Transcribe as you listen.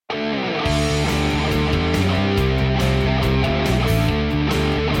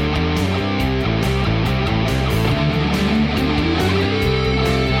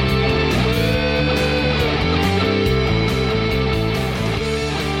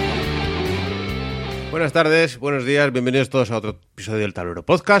Buenas tardes, buenos días, bienvenidos todos a otro episodio del Tablero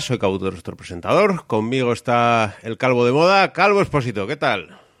Podcast. Soy Cabuto, nuestro presentador. Conmigo está el Calvo de moda, Calvo Espósito. ¿Qué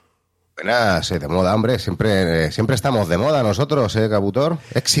tal? Buenas, de moda, hombre. Siempre estamos de moda nosotros, Cabutor.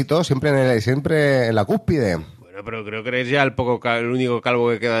 Éxito, siempre en la cúspide. Bueno, pero creo que eres ya el único calvo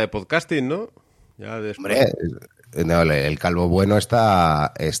que queda de podcasting, ¿no? Ya después... Hombre, no, el calvo bueno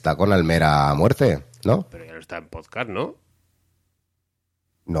está con Almera a muerte, ¿no? Pero ya no está en podcast, ¿no?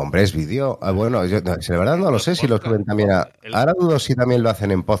 No, hombre, es vídeo. Bueno, yo de verdad no lo sé si lo suben también a... Ahora dudo si también lo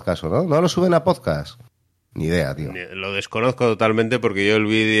hacen en podcast o no. ¿No lo suben a podcast? Ni idea, tío. Lo desconozco totalmente porque yo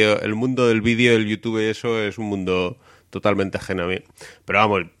el mundo del vídeo, el YouTube, eso es un mundo totalmente ajeno a mí. Pero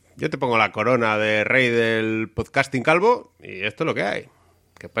vamos, yo te pongo la corona de rey del podcasting calvo y esto es lo que hay.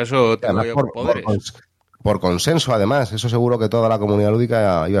 Que para eso tengo yo poderes. Por consenso, además, eso seguro que toda la comunidad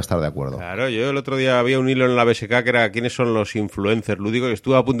lúdica iba a estar de acuerdo. Claro, yo el otro día había un hilo en la BSK que era ¿quiénes son los influencers lúdicos? Y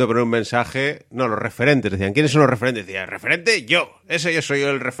estuve a punto de poner un mensaje. No, los referentes. Decían, ¿quiénes son los referentes? Decía, ¿referente? Yo. Yo soy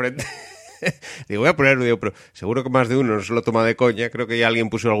yo el referente. Digo, voy a ponerlo, pero seguro que más de uno no se lo toma de coña. Creo que ya alguien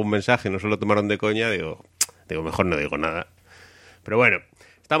puso algún mensaje y no se lo tomaron de coña. Digo, mejor no digo nada. Pero bueno,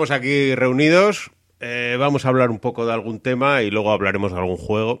 estamos aquí reunidos. Vamos a hablar un poco de algún tema y luego hablaremos de algún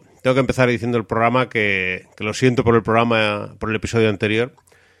juego. Tengo que empezar diciendo el programa que lo siento por el episodio anterior,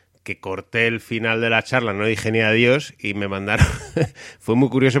 que corté el final de la charla, no dije ni adiós y me mandaron... Fue muy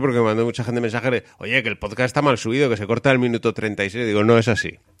curioso porque me mandó mucha gente mensajes de, oye, que el podcast está mal subido, que se corta el minuto 36. Digo, no es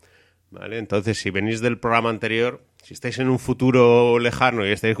así. ¿Vale? Entonces, si venís del programa anterior, si estáis en un futuro lejano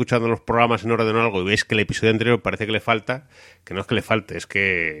y estáis escuchando los programas en orden o algo y veis que el episodio anterior parece que le falta, que no es que le falte, es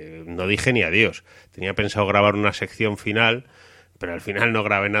que no dije ni adiós. Tenía pensado grabar una sección final, pero al final no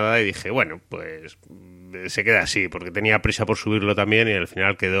grabé nada y dije, bueno, pues se queda así, porque tenía prisa por subirlo también y al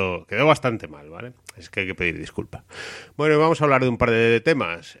final quedó bastante mal, ¿vale? Es que hay que pedir disculpas. Bueno, vamos a hablar de un par de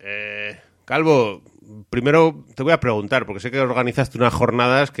temas. Calvo, primero te voy a preguntar, porque sé que organizaste unas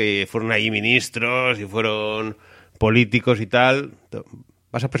jornadas que fueron ahí ministros y fueron políticos y tal.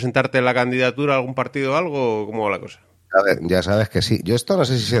 ¿Vas a presentarte en la candidatura a algún partido o algo? ¿Cómo va la cosa? A ver, ya sabes que sí. Yo esto no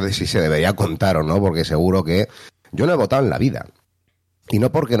sé si se debería contar o no, porque seguro que yo no he votado en la vida. Y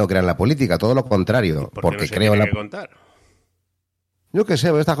no porque no crea en la política, todo lo contrario. Porque no creo en la... que contar? Yo qué sé,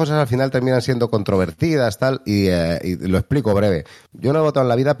 pero estas cosas al final terminan siendo controvertidas, tal, y lo explico breve. Yo no he votado en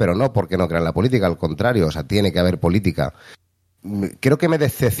la vida, pero no porque no crea en la política, al contrario, o sea, tiene que haber política. Creo que me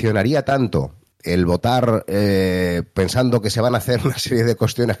decepcionaría tanto el votar pensando que se van a hacer una serie de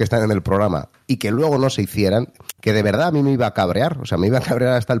cuestiones que están en el programa y que luego no se hicieran, que de verdad a mí me iba a cabrear, o sea, me iba a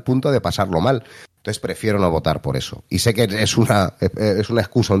cabrear hasta el punto de pasarlo mal. Entonces prefiero no votar por eso. Y sé que es una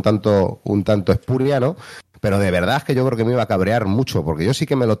excusa un tanto espuria, ¿no? Pero de verdad es que yo creo que me iba a cabrear mucho, porque yo sí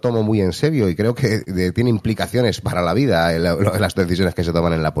que me lo tomo muy en serio y creo que tiene implicaciones para la vida las decisiones que se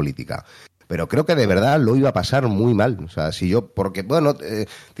toman en la política. Pero creo que de verdad lo iba a pasar muy mal. O sea, si yo, porque, bueno,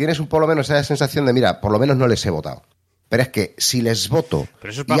 tienes por lo menos esa sensación de, mira, por lo menos no les he votado. Pero es que si les voto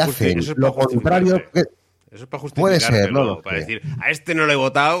y hacen lo contrario... Eso es para justificar. Puede ser, ¿no? Para decir, a este no le he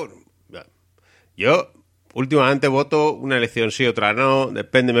votado. Yo... últimamente voto una elección sí, otra no,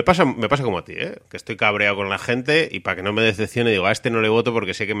 depende, me pasa como a ti, que estoy cabreado con la gente y para que no me decepcione digo, a este no le voto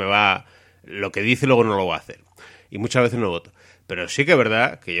porque sé que me va, lo que dice luego no lo va a hacer. Y muchas veces no voto. Pero sí que es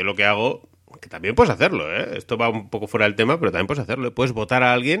verdad que yo lo que hago, que también puedes hacerlo, esto va un poco fuera del tema, pero también puedes hacerlo, puedes votar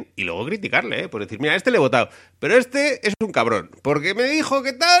a alguien y luego criticarle, por decir, mira, a este le he votado, pero este es un cabrón, porque me dijo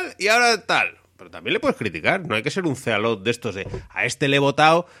que tal y ahora tal. Pero también le puedes criticar, no hay que ser un cealot de estos de, a este le he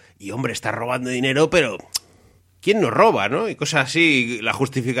votado y hombre, está robando dinero, pero... ¿quién no roba, no? Y cosas así. La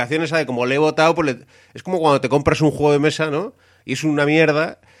justificación esa de como le he votado, pues es como cuando te compras un juego de mesa, ¿no? Y es una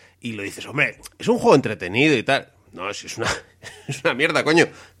mierda y lo dices, hombre, es un juego entretenido y tal. No, si es una mierda, coño.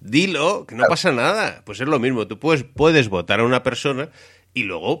 Dilo, que no pasa nada. Pues es lo mismo. Tú puedes votar a una persona y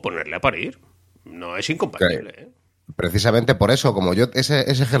luego ponerle a parir. No es incompatible, ¿eh? Precisamente por eso, como yo ese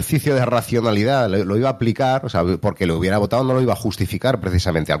ejercicio de racionalidad lo iba a aplicar, o sea, porque lo hubiera votado no lo iba a justificar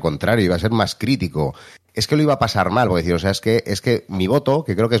precisamente, al contrario, iba a ser más crítico. Es que lo iba a pasar mal, porque decir, o sea, es que mi voto,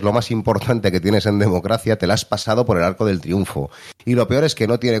 que creo que es lo más importante que tienes en democracia, te la has pasado por el arco del triunfo. Y lo peor es que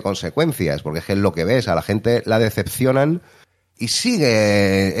no tiene consecuencias, porque es lo que ves, a la gente la decepcionan y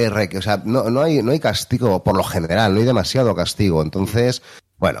sigue, o sea, no hay castigo por lo general, no hay demasiado castigo, entonces...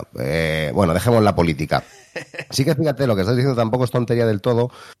 Bueno, dejemos la política. Sí que fíjate, lo que estás diciendo tampoco es tontería del todo,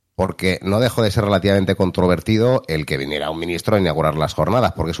 porque no dejó de ser relativamente controvertido el que viniera un ministro a inaugurar las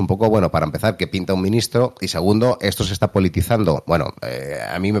jornadas, porque es un poco, bueno, para empezar, que pinta un ministro, y segundo, esto se está politizando. Bueno,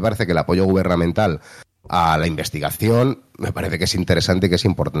 a mí me parece que el apoyo gubernamental a la investigación me parece que es interesante y que es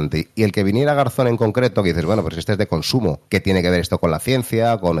importante. Y el que viniera Garzón en concreto, que dices, bueno, pues este es de consumo, ¿qué tiene que ver esto con la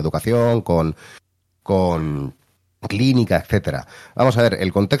ciencia, con educación, con... con clínica, etcétera. Vamos a ver,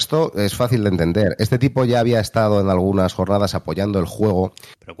 el contexto es fácil de entender. Este tipo ya había estado en algunas jornadas apoyando el juego.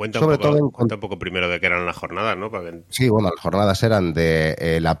 Pero cuenta un poco primero de qué eran las jornadas, ¿no? Sí, bueno, las jornadas eran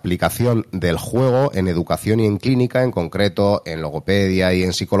de la aplicación del juego en educación y en clínica, en concreto en logopedia y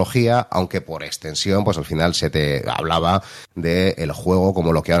en psicología, aunque por extensión, pues al final se te hablaba del juego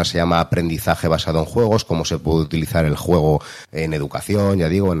como lo que ahora se llama aprendizaje basado en juegos, cómo se puede utilizar el juego en educación, ya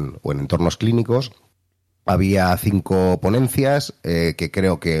digo, o en entornos clínicos. Había 5 ponencias que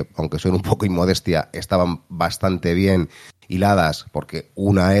creo que, aunque son un poco inmodestia, estaban bastante bien hiladas, porque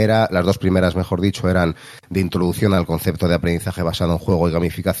las 2 primeras, mejor dicho, eran de introducción al concepto de aprendizaje basado en juego y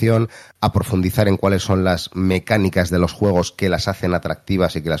gamificación, a profundizar en cuáles son las mecánicas de los juegos que las hacen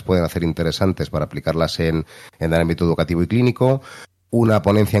atractivas y que las pueden hacer interesantes para aplicarlas en el ámbito educativo y clínico. Una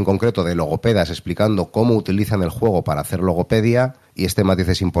ponencia en concreto de logopedas explicando cómo utilizan el juego para hacer logopedia, y este matiz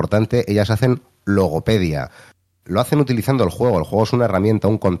es importante, ellas hacen logopedia. Lo hacen utilizando el juego. El juego es una herramienta,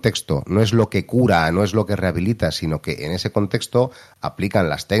 un contexto. No es lo que cura, no es lo que rehabilita, sino que en ese contexto aplican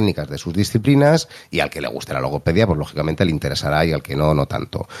las técnicas de sus disciplinas, y al que le guste la logopedia, pues lógicamente le interesará, y al que no, no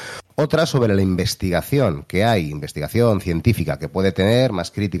tanto. Otra sobre la investigación que hay, investigación científica que puede tener,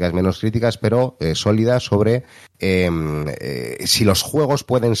 más críticas, menos críticas, pero sólida, sobre si los juegos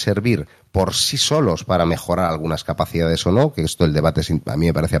pueden servir por sí solos para mejorar algunas capacidades o no, que esto el debate a mí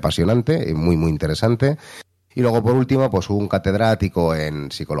me parece apasionante, muy, muy interesante. Y luego, por último, pues hubo un catedrático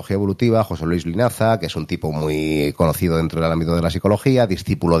en psicología evolutiva, José Luis Linaza, que es un tipo muy conocido dentro del ámbito de la psicología,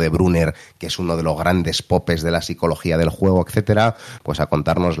 discípulo de Brunner, que es uno de los grandes popes de la psicología del juego, etcétera, pues a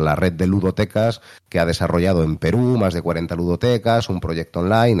contarnos la red de ludotecas que ha desarrollado en Perú, más de 40 ludotecas, un proyecto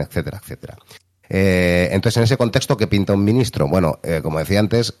online, etcétera, etcétera. Entonces, en ese contexto, ¿qué pinta un ministro? Bueno, como decía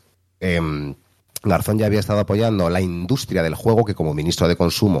antes, Garzón ya había estado apoyando la industria del juego, que como ministro de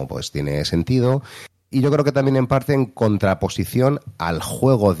Consumo pues tiene sentido. Y yo creo que también en parte en contraposición al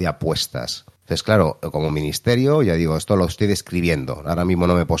juego de apuestas. Entonces, claro, como ministerio, ya digo, esto lo estoy describiendo, ahora mismo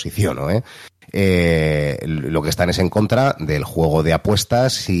no me posiciono, lo que están es en contra del juego de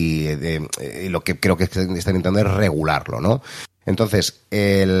apuestas y lo que creo que están intentando es regularlo, ¿no? Entonces,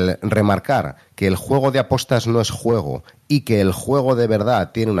 el remarcar que el juego de apuestas no es juego y que el juego de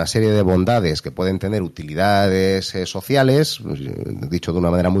verdad tiene una serie de bondades que pueden tener utilidades sociales, dicho de una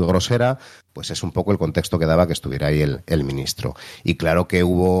manera muy grosera, pues es un poco el contexto que daba que estuviera ahí el ministro. Y claro que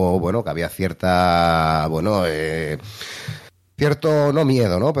que había cierto, no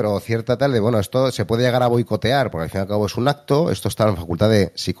miedo, ¿no? Pero cierta tal de, esto se puede llegar a boicotear, porque al fin y al cabo es un acto, esto está en la Facultad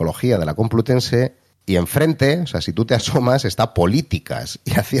de Psicología de la Complutense. Y enfrente, o sea, si tú te asomas, está políticas.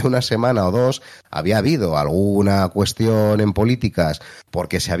 Y hacía una semana o 2 había habido alguna cuestión en políticas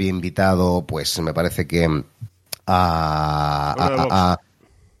porque se había invitado, pues me parece que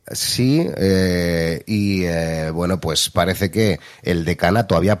sí, pues parece que el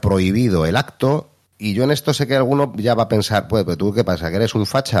decanato había prohibido el acto. Y yo en esto sé que alguno ya va a pensar, pues, pero tú, ¿qué pasa? ¿Que eres un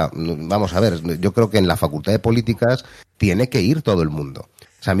facha? Vamos a ver, yo creo que en la Facultad de Políticas tiene que ir todo el mundo.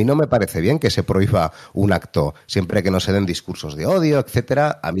 O sea, a mí no me parece bien que se prohíba un acto siempre que no se den discursos de odio,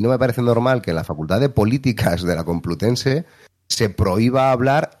 etcétera. A mí no me parece normal que en la Facultad de Políticas de la Complutense se prohíba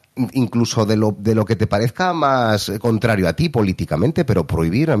hablar incluso de lo que te parezca más contrario a ti políticamente, pero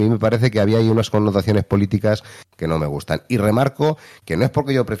prohibir, a mí me parece que había ahí unas connotaciones políticas que no me gustan. Y remarco que no es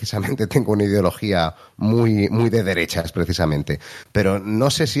porque yo precisamente tengo una ideología muy, muy de derechas, precisamente, pero no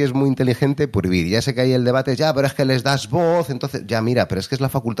sé si es muy inteligente prohibir. Ya sé que hay el debate, pero es que les das voz, entonces, mira, pero es que es la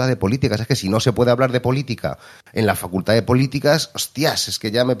Facultad de Políticas, es que si no se puede hablar de política en la Facultad de Políticas, hostias, es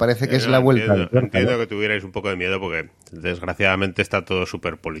que ya me parece que es la vuelta. Entiendo que tuvierais un poco de miedo porque desgraciadamente está todo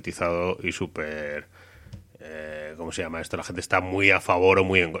súper politizado y súper... ¿cómo se llama esto? La gente está muy a favor o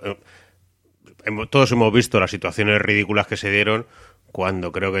muy en... Todos hemos visto las situaciones ridículas que se dieron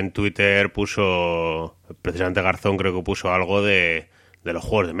cuando creo que en Twitter puso, precisamente Garzón creo que puso algo de los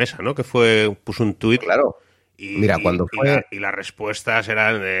juegos de mesa, ¿no? Puso un tuit. Claro. Mira, cuando fue... Y las respuestas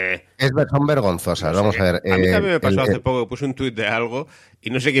eran de... Son vergonzosas, vamos a ver. A mí también me pasó hace poco que puse un tuit de algo y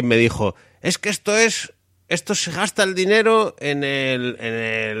no sé quién me dijo, es que esto se gasta el dinero en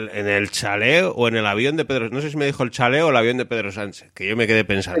el chalet o en el avión de Pedro... No sé si me dijo el chalet o el avión de Pedro Sánchez, que yo me quedé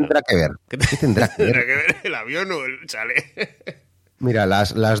pensando. ¿Qué tendrá que ver? ¿Qué tendrá que ver el avión o el chalet? Mira,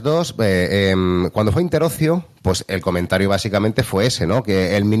 las dos, cuando fue Interocio, pues el comentario básicamente fue ese, ¿no?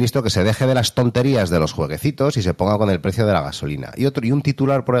 Que el ministro que se deje de las tonterías de los jueguecitos y se ponga con el precio de la gasolina. Y un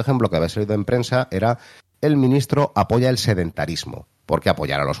titular, por ejemplo, que había salido en prensa era: el ministro apoya el sedentarismo. porque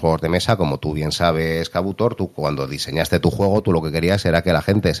apoyar a los juegos de mesa, como tú bien sabes, Cabutor, tú cuando diseñaste tu juego, tú lo que querías era que la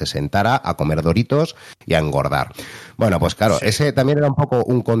gente se sentara a comer Doritos y a engordar. Bueno, pues claro, Sí. ese también era un poco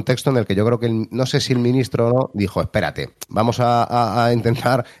un contexto en el que yo creo que, no sé si el ministro o no, dijo, espérate, vamos a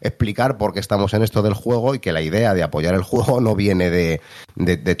intentar explicar por qué estamos en esto del juego y que la idea de apoyar el juego no viene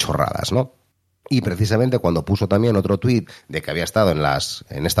de chorradas, ¿no? Y precisamente cuando puso también otro tuit de que había estado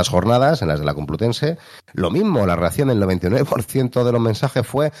en estas jornadas, en las de la Complutense, lo mismo, la reacción del 99% de los mensajes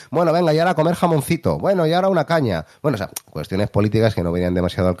fue, bueno, venga, y ahora a comer jamoncito, bueno, y ahora una caña. Bueno, o sea, cuestiones políticas que no venían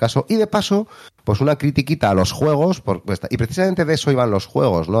demasiado al caso. Y de paso, pues una critiquita a los juegos, y precisamente de eso iban los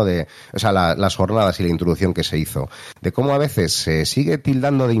juegos, ¿no? O sea, las jornadas y la introducción que se hizo. De cómo a veces se sigue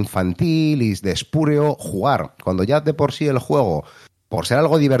tildando de infantil y de espúreo jugar, cuando ya de por sí el juego, por ser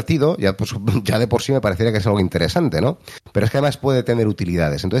algo divertido, ya de por sí me parecería que es algo interesante, ¿no? Pero es que además puede tener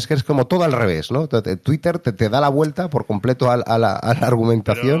utilidades. Entonces que es como todo al revés, ¿no? Twitter te da la vuelta por completo a la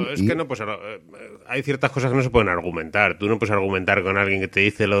argumentación. Pero es que no, pues hay ciertas cosas que no se pueden argumentar. Tú no puedes argumentar con alguien que te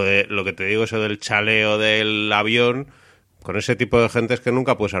dice lo que te digo, eso del chaleo del avión. Con ese tipo de gente es que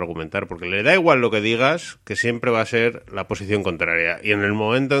nunca puedes argumentar, porque le da igual lo que digas, que siempre va a ser la posición contraria. Y en el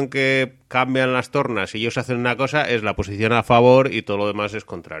momento en que cambian las tornas y ellos hacen una cosa, es la posición a favor y todo lo demás es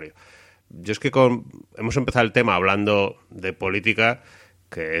contrario. Yo es que hemos empezado el tema hablando de política,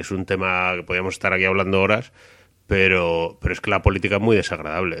 que es un tema que podríamos estar aquí hablando horas, pero es que la política es muy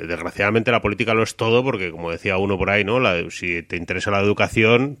desagradable. Desgraciadamente la política lo es todo porque, como decía uno por ahí, ¿no? Si te interesa la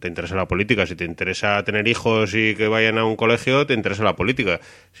educación, te interesa la política. Si te interesa tener hijos y que vayan a un colegio, te interesa la política.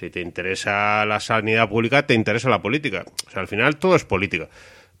 Si te interesa la sanidad pública, te interesa la política. O sea, al final todo es política.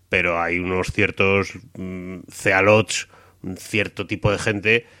 Pero hay unos ciertos cealots, un cierto tipo de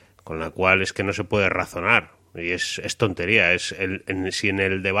gente con la cual es que no se puede razonar. Y es tontería. Si en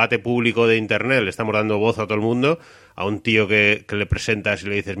el debate público de Internet le estamos dando voz a todo el mundo, a un tío que le presentas y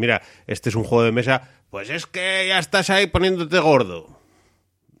le dices, mira, este es un juego de mesa, pues es que ya estás ahí poniéndote gordo.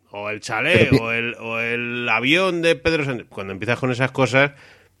 O el chalet, o el avión de Pedro Sánchez. Cuando empiezas con esas cosas,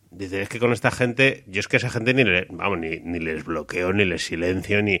 dices, es que con esta gente, yo es que a esa gente ni les bloqueo, ni les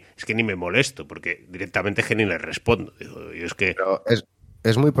silencio, es que ni me molesto, porque directamente es que ni les respondo. Digo, yo es que... Pero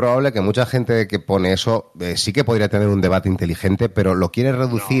es muy probable que mucha gente que pone eso sí que podría tener un debate inteligente, pero lo quiere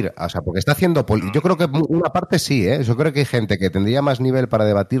reducir, o sea, porque está haciendo... Yo creo que una parte sí, ¿eh? Yo creo que hay gente que tendría más nivel para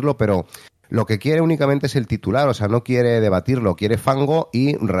debatirlo, pero lo que quiere únicamente es el titular, o sea, no quiere debatirlo, quiere fango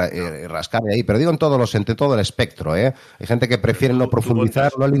y rascar de ahí. Pero digo en todo el espectro, ¿eh? Hay gente que prefiere no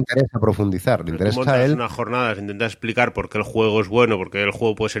profundizar, no le interesa profundizar, le interesa a él... unas jornadas, intentas explicar por qué el juego es bueno, por qué el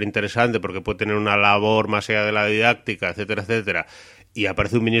juego puede ser interesante, por qué puede tener una labor más allá de la didáctica, etcétera, etcétera, y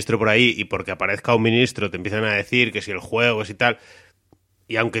aparece un ministro por ahí, y porque aparezca un ministro te empiezan a decir que si el juego es y tal,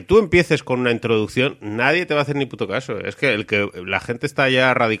 y aunque tú empieces con una introducción, nadie te va a hacer ni puto caso. Es que la gente está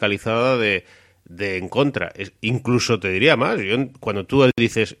ya radicalizada de en contra. Incluso te diría más, cuando tú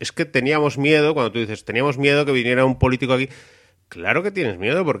dices, es que teníamos miedo, cuando tú dices, teníamos miedo que viniera un político aquí, claro que tienes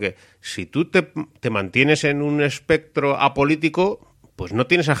miedo, porque si tú te mantienes en un espectro apolítico, pues no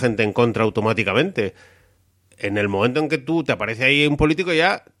tienes a gente en contra automáticamente. En el momento en que tú te aparece ahí un político,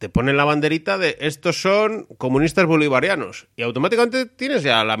 ya te ponen la banderita de estos son comunistas bolivarianos. Y automáticamente tienes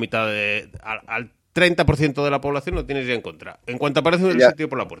ya la mitad al 30% de la población lo tienes ya en contra. En cuanto aparece un sitio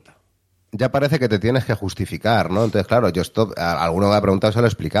por la puerta. Ya parece que te tienes que justificar, ¿no? Entonces, claro, alguno me ha preguntado, se lo he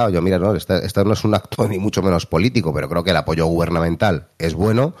explicado. Yo, mira, no, esto no es un acto ni mucho menos político, pero creo que el apoyo gubernamental es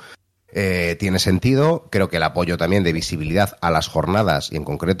bueno. Tiene sentido, creo que el apoyo también de visibilidad a las jornadas y en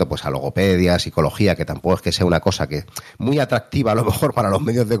concreto pues a logopedia, psicología, que tampoco es que sea una cosa que muy atractiva a lo mejor para los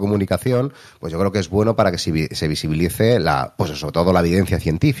medios de comunicación, pues yo creo que es bueno para que se visibilice pues sobre todo la evidencia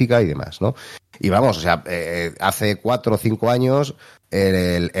científica y demás, ¿no? Y vamos, o sea, hace 4 o 5 años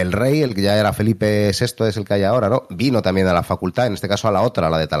el rey, el que ya era Felipe VI, es el que hay ahora, ¿no? Vino también a la facultad, en este caso a la otra,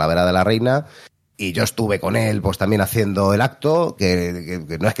 la de Talavera de la Reina. Y yo estuve con él, pues también haciendo el acto,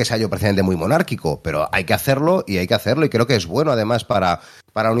 que no es que sea yo precisamente muy monárquico, pero hay que hacerlo, y creo que es bueno además para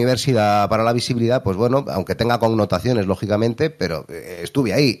la universidad, para la visibilidad, pues bueno, aunque tenga connotaciones, lógicamente, pero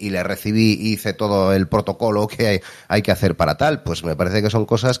estuve ahí y le recibí, hice todo el protocolo que hay que hacer para tal. Pues me parece que son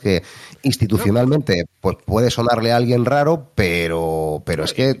cosas que institucionalmente pues puede sonarle a alguien raro, pero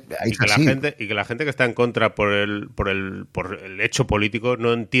es que hay que así. Y que la gente que está en contra por el hecho político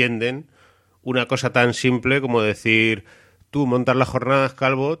no entienden una cosa tan simple como decir, tú montas las jornadas,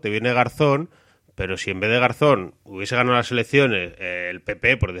 Calvo, te viene Garzón, pero si en vez de Garzón hubiese ganado las elecciones el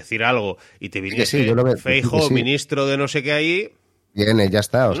PP, por decir algo, y te viniese Feijóo, ministro de no sé qué ahí... Viene, ya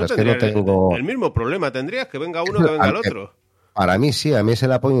está, o sea, es que no tengo... El mismo problema tendrías, que venga uno, que venga el otro. Para mí sí, a mí es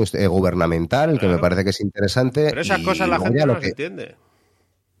el apoyo gubernamental, el que me parece que es interesante. Pero esas cosas la gente no las entiende.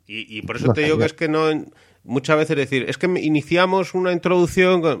 Y por eso no te digo que es que no... Muchas veces decir, es que iniciamos una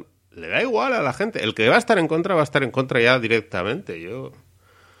introducción... Le da igual a la gente. El que va a estar en contra, va a estar en contra ya directamente.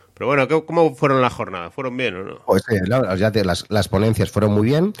 Pero bueno, ¿cómo fueron las jornadas? ¿Fueron bien o no? Pues las ponencias fueron muy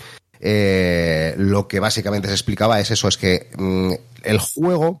bien. Lo que básicamente se explicaba es eso, es que el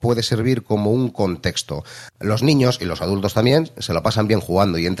juego puede servir como un contexto. Los niños y los adultos también se lo pasan bien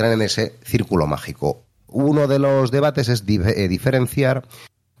jugando y entran en ese círculo mágico. Uno de los debates es diferenciar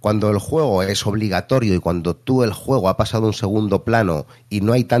cuando el juego es obligatorio y cuando el juego ha pasado a un segundo plano y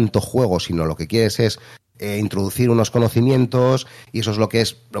no hay tanto juego, sino lo que quieres es introducir unos conocimientos, y eso es lo que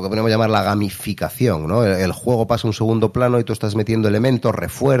podemos llamar la gamificación, ¿no? El juego pasa a un segundo plano y tú estás metiendo elementos,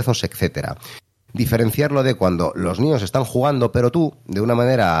 refuerzos, etcétera. Diferenciarlo de cuando los niños están jugando, pero tú, de una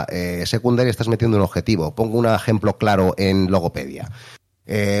manera secundaria, estás metiendo un objetivo. Pongo un ejemplo claro en Logopedia.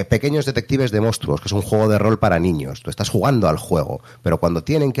 Pequeños detectives de monstruos, que es un juego de rol para niños. Tú estás jugando al juego, pero cuando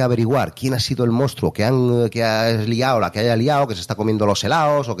tienen que averiguar quién ha sido el monstruo que ha liado, la que haya liado, que se está comiendo los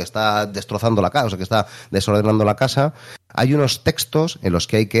helados o que está destrozando la casa, o sea, que está desordenando la casa, hay unos textos en los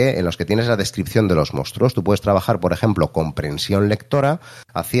que tienes la descripción de los monstruos. Tú puedes trabajar, por ejemplo, comprensión lectora,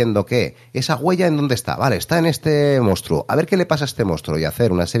 haciendo que esa huella en dónde está. Vale, está en este monstruo. A ver qué le pasa a este monstruo, y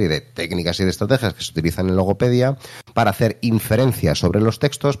hacer una serie de técnicas y de estrategias que se utilizan en Logopedia para hacer inferencias sobre los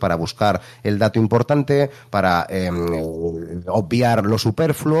textos, para buscar el dato importante, para obviar lo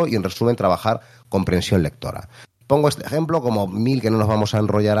superfluo y, en resumen, trabajar comprensión lectora. Pongo este ejemplo, como 1000 que no nos vamos a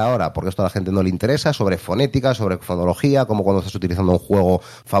enrollar ahora, porque esto a la gente no le interesa, sobre fonética, sobre fonología, como cuando estás utilizando un juego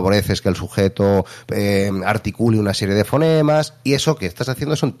favoreces que el sujeto articule una serie de fonemas, y eso que estás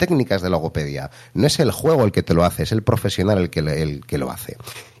haciendo son técnicas de logopedia. No es el juego el que te lo hace, es el profesional el que lo hace.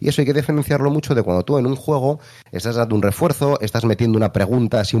 Y eso hay que diferenciarlo mucho de cuando tú en un juego estás dando un refuerzo, estás metiendo una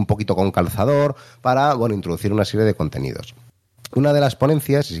pregunta así un poquito con calzador para, introducir una serie de contenidos. Una de las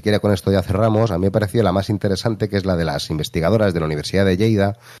ponencias, y si quiere con esto ya cerramos, a mí me pareció la más interesante, que es la de las investigadoras de la Universidad de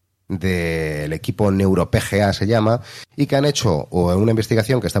Lleida, del equipo NeuroPGA se llama, y que han hecho una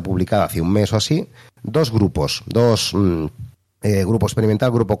investigación que está publicada hace un mes o así, dos grupos grupo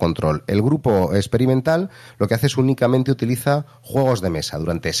experimental, grupo control. El grupo experimental lo que hace es únicamente utiliza juegos de mesa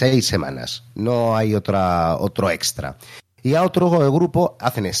durante 6 semanas, no hay otro extra. Y a otro grupo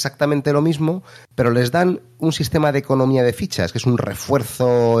hacen exactamente lo mismo, pero les dan un sistema de economía de fichas, que es un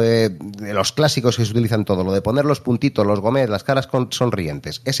refuerzo de los clásicos que se utilizan todo, lo de poner los puntitos, los gomets, las caras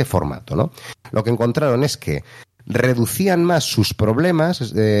sonrientes, ese formato, ¿no? Lo que encontraron es que reducían más sus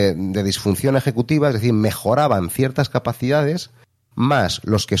problemas de disfunción ejecutiva, es decir, mejoraban ciertas capacidades, más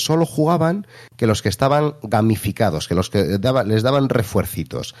los que solo jugaban que los que estaban gamificados, que los que les daban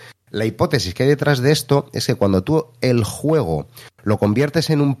refuercitos. La hipótesis que hay detrás de esto es que cuando tú el juego lo conviertes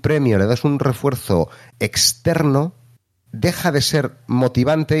en un premio, le das un refuerzo externo, deja de ser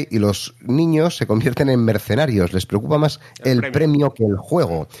motivante y los niños se convierten en mercenarios. Les preocupa más el premio que el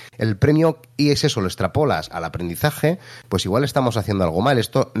juego. El premio, y es eso, lo extrapolas al aprendizaje, pues igual estamos haciendo algo mal.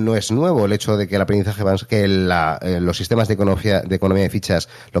 Esto no es nuevo, el hecho de que el aprendizaje, los sistemas de economía de fichas,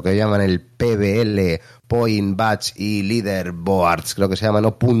 lo que llaman el PBL, Point, Badge y Leaderboards, creo que se llaman,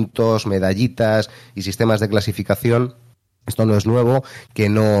 ¿no? Puntos, medallitas y sistemas de clasificación. Esto no es nuevo, que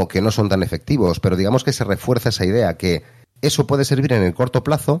no son tan efectivos, pero digamos que se refuerza esa idea que eso puede servir en el corto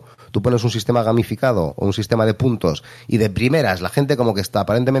plazo. Tú pones un sistema gamificado o un sistema de puntos y de primeras la gente como que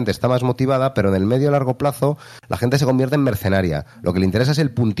aparentemente está más motivada, pero en el medio y largo plazo la gente se convierte en mercenaria. Lo que le interesa es el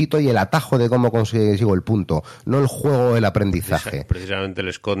puntito y el atajo de cómo consigo el punto, no el juego o el aprendizaje. Precisamente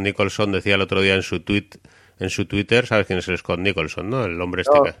el Scott Nicholson decía el otro día en su Twitter, ¿sabes quién es el Scott Nicholson, no? El hombre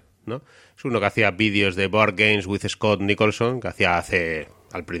 ¿no? Es uno que hacía vídeos de Board Games with Scott Nicholson, que hacía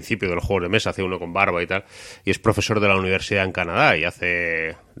al principio del juego de mesa, hace uno con barba y tal, y es profesor de la universidad en Canadá y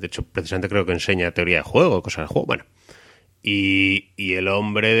de hecho, precisamente creo que enseña teoría de juego, cosas de juego, bueno. Y el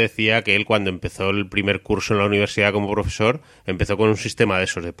hombre decía que él, cuando empezó el primer curso en la universidad como profesor, empezó con un sistema de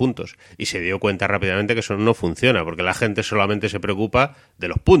esos de puntos y se dio cuenta rápidamente que eso no funciona, porque la gente solamente se preocupa de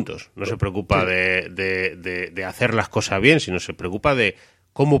los puntos, no se preocupa de hacer las cosas bien, sino se preocupa de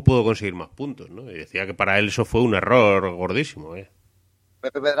cómo puedo conseguir más puntos, ¿no? Y decía que para él eso fue un error gordísimo,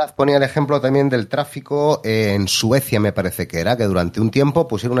 Pepe Pedraz ponía el ejemplo también del tráfico en Suecia, me parece que era, que durante un tiempo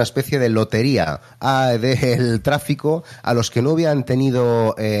pusieron una especie de lotería del tráfico a los que no hubieran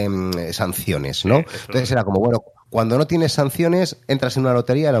tenido sanciones, ¿no? Entonces era como, bueno, cuando no tienes sanciones, entras en una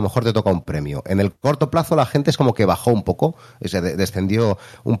lotería y a lo mejor te toca un premio. En el corto plazo la gente es como que bajó un poco, descendió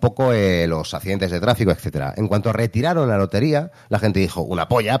un poco los accidentes de tráfico, etcétera. En cuanto retiraron la lotería, la gente dijo, una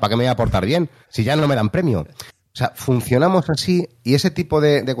polla, ¿para qué me voy a portar bien? Si ya no me dan premio. O sea, funcionamos así y ese tipo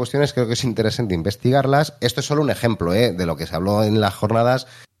de cuestiones creo que es interesante investigarlas. Esto es solo un ejemplo de lo que se habló en las jornadas.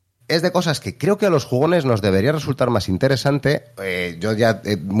 Es de cosas que creo que a los jugones nos debería resultar más interesante. Yo ya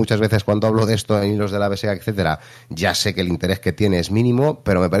muchas veces cuando hablo de esto en hilos de la BSK, etcétera, ya sé que el interés que tiene es mínimo,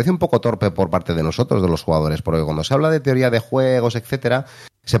 pero me parece un poco torpe por parte de nosotros, de los jugadores, porque cuando se habla de teoría de juegos, etcétera,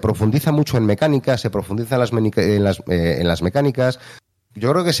 se profundiza mucho en mecánica, se profundiza en las mecánicas. Yo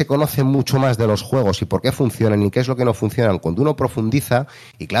creo que se conoce mucho más de los juegos y por qué funcionan y qué es lo que no funcionan cuando uno profundiza.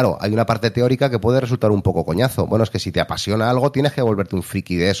 Y claro, hay una parte teórica que puede resultar un poco coñazo. Bueno, es que si te apasiona algo tienes que volverte un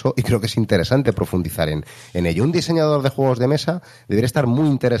friki de eso y creo que es interesante profundizar en ello. Un diseñador de juegos de mesa debería estar muy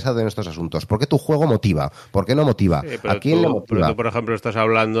interesado en estos asuntos. ¿Por qué tu juego motiva? ¿Por qué no motiva? Sí, ¿A quién le motiva? pero tú, por ejemplo, estás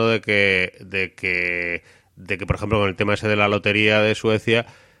hablando de que, por ejemplo, con el tema ese de la lotería de Suecia,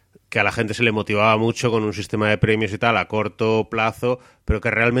 que a la gente se le motivaba mucho con un sistema de premios y tal a corto plazo, pero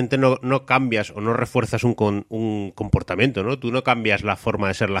que realmente no cambias o no refuerzas un comportamiento, ¿no? Tú no cambias la forma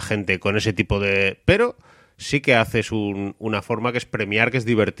de ser la gente con ese tipo de... Pero sí que haces una forma que es premiar, que es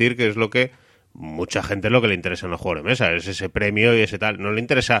divertir, que es lo que mucha gente es lo que le interesa en los juegos de mesa, es ese premio y ese tal. No le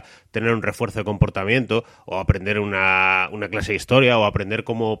interesa tener un refuerzo de comportamiento o aprender una clase de historia o aprender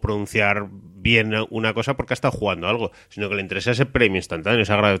cómo pronunciar bien una cosa porque ha estado jugando algo, sino que le interesa ese premio instantáneo,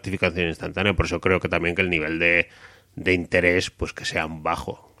 esa gratificación instantánea. Por eso creo que también que el nivel de interés, pues que sea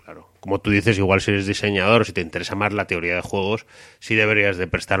bajo. Claro. Como tú dices, igual si eres diseñador, si te interesa más la teoría de juegos, sí deberías de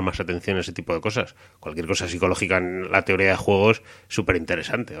prestar más atención a ese tipo de cosas. Cualquier cosa psicológica en la teoría de juegos, súper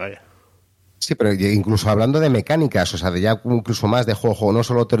interesante, vaya. Sí, pero incluso hablando de mecánicas, o sea, de ya incluso más de juego, no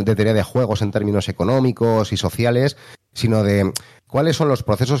solo de teoría de juegos en términos económicos y sociales, sino de cuáles son los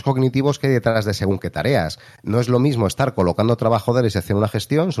procesos cognitivos que hay detrás de según qué tareas. No es lo mismo estar colocando trabajadores y hacer una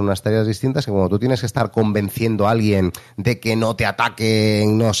gestión, son unas tareas distintas que cuando tú tienes que estar convenciendo a alguien de que no te ataque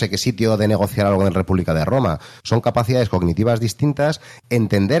en no sé qué sitio de negociar algo en República de Roma. Son capacidades cognitivas distintas,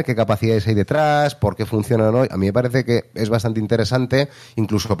 entender qué capacidades hay detrás, por qué funcionan hoy. A mí me parece que es bastante interesante,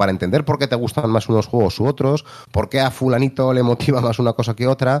 incluso para entender por qué te gustan más unos juegos u otros, por qué a fulanito le motiva más una cosa que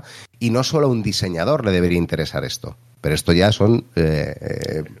otra, y no solo a un diseñador le debería interesar esto. Pero esto ya son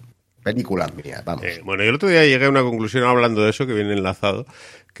películas mías, vamos. Bueno, yo el otro día llegué a una conclusión hablando de eso, que viene enlazado,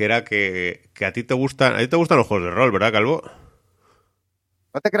 que era que a ti te gustan los juegos de rol, ¿verdad, Calvo?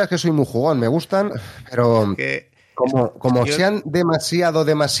 No te creas que soy muy jugón, me gustan, pero como sean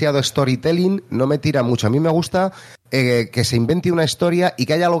demasiado storytelling, no me tira mucho. A mí me gusta que se invente una historia y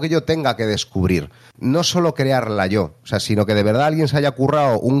que haya algo que yo tenga que descubrir. No solo crearla yo, o sea, sino que de verdad alguien se haya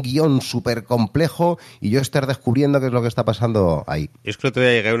currado un guión súper complejo y yo estar descubriendo qué es lo que está pasando ahí. Es que el otro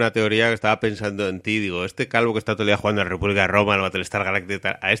día llegué a una teoría que estaba pensando en ti. Digo, este Calvo que está todo el día jugando a la República de Roma, al Battlestar Galactica y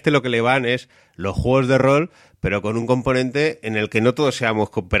tal, a este lo que le van es los juegos de rol, pero con un componente en el que no todos seamos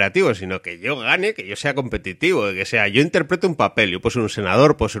cooperativos, sino que yo gane, que yo sea competitivo, que sea, yo interpreto un papel, yo puedo ser un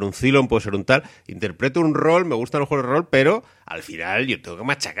senador, puedo ser un Cylon, puedo ser un tal, interpreto un rol, me gustan los juegos de rol, pero al final yo tengo que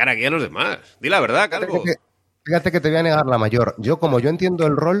machacar aquí a los demás. Di la verdad, Calvo. Fíjate que te voy a negar la mayor. Como yo entiendo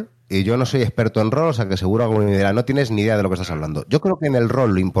el rol, y yo no soy experto en rol, o sea que seguro alguno me dirá, no tienes ni idea de lo que estás hablando. Yo creo que en el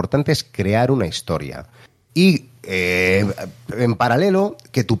rol lo importante es crear una historia. Y en paralelo,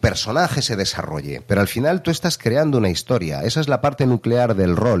 que tu personaje se desarrolle. Pero al final tú estás creando una historia. Esa es la parte nuclear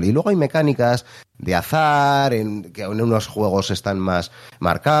del rol. Y luego hay mecánicas de azar, que en unos juegos están más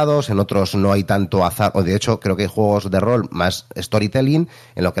marcados, en otros no hay tanto azar. O de hecho, creo que hay juegos de rol más storytelling,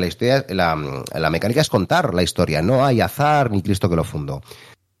 en lo que la historia, la mecánica es contar la historia. No hay azar ni Cristo que lo fundó.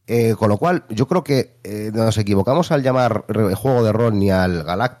 Con lo cual, yo creo que nos equivocamos al llamar juego de rol ni al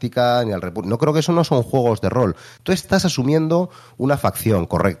Galáctica, ni al República. No creo que eso no son juegos de rol. Tú estás asumiendo una facción,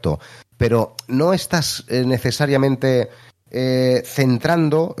 correcto, pero no estás necesariamente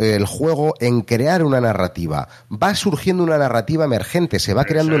centrando el juego en crear una narrativa. Va surgiendo una narrativa emergente, se va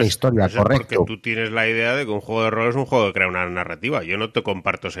creando una historia, correcto. Porque tú tienes la idea de que un juego de rol es un juego que crea una narrativa. Yo no te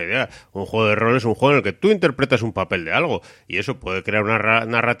comparto esa idea. Un juego de rol es un juego en el que tú interpretas un papel de algo y eso puede crear una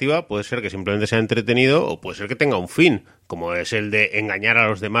narrativa, puede ser que simplemente sea entretenido o puede ser que tenga un fin, como es el de engañar a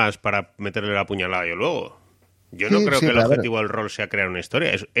los demás para meterle la puñalada yo luego. Yo no creo que el objetivo del rol sea crear una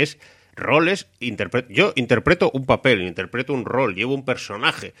historia. Es roles, yo interpreto un papel, interpreto un rol, llevo un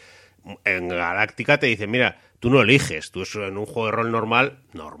personaje. En Galáctica te dicen, mira, tú no eliges, tú en un juego de rol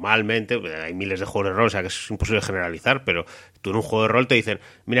normalmente, hay miles de juegos de rol, o sea que es imposible generalizar, pero tú en un juego de rol te dicen,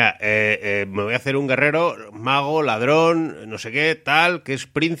 mira, me voy a hacer un guerrero, mago, ladrón, no sé qué, tal, que es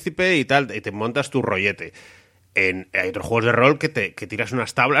príncipe y tal, y te montas tu rollete. Hay otros juegos de rol que tiras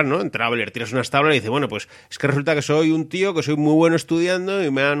unas tablas, ¿no? En Traveler tiras unas tablas y dices, bueno, pues es que resulta que soy un tío que soy muy bueno estudiando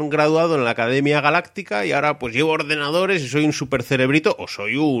y me han graduado en la Academia Galáctica y ahora pues llevo ordenadores y soy un super cerebrito, o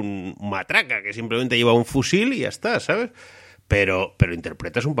soy un matraca que simplemente lleva un fusil y ya está, ¿sabes? Pero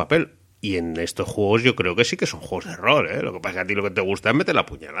interpretas un papel. Y en estos juegos yo creo que sí que son juegos de rol, ¿eh? Lo que pasa es que a ti lo que te gusta es meter la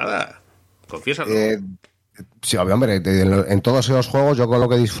puñalada. Confiésalo. Sí, hombre, en todos esos juegos yo con lo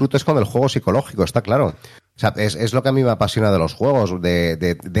que disfruto es con el juego psicológico, está claro. O sea, es lo que a mí me apasiona de los juegos,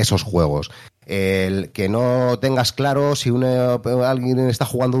 de esos juegos. El que no tengas claro si alguien está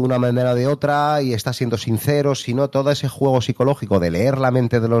jugando de una manera o de otra y está siendo sincero, sino todo ese juego psicológico de leer la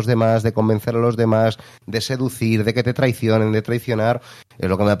mente de los demás, de convencer a los demás, de seducir, de que te traicionen, de traicionar, es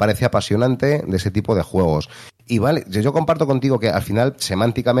lo que me parece apasionante de ese tipo de juegos. Y vale, yo comparto contigo que al final,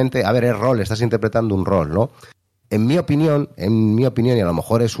 semánticamente, a ver, es rol, estás interpretando un rol, ¿no? En mi opinión, y a lo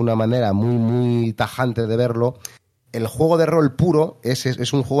mejor es una manera muy, muy tajante de verlo, el juego de rol puro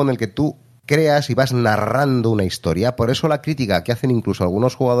es un juego en el que tú creas y vas narrando una historia. Por eso la crítica que hacen incluso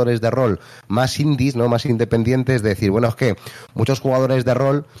algunos jugadores de rol más indies, ¿no? Más independientes, de decir, bueno, es que muchos jugadores de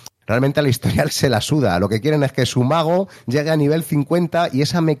rol realmente a la historia se la suda. Lo que quieren es que su mago llegue a nivel 50 y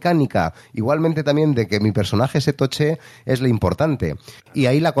esa mecánica, igualmente también de que mi personaje se toche, es lo importante. Y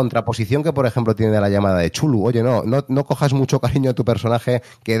ahí la contraposición que, por ejemplo, tiene la llamada de Chulu. Oye, no cojas mucho cariño a tu personaje,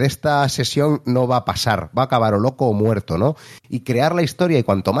 que de esta sesión no va a pasar. Va a acabar o loco o muerto, ¿no? Y crear la historia, y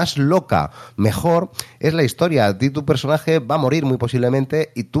cuanto más loca, mejor, es la historia. A ti tu personaje va a morir muy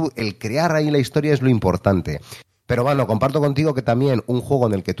posiblemente y tú, el crear ahí la historia es lo importante. Pero bueno, comparto contigo que también un juego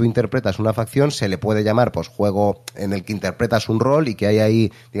en el que tú interpretas una facción se le puede llamar pues juego en el que interpretas un rol y que hay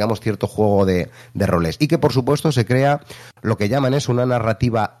ahí, digamos, cierto juego de roles. Y que por supuesto se crea lo que llaman es una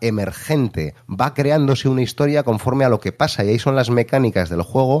narrativa emergente. Va creándose una historia conforme a lo que pasa y ahí son las mecánicas del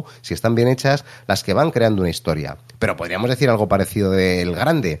juego, si están bien hechas, las que van creando una historia. Pero podríamos decir algo parecido del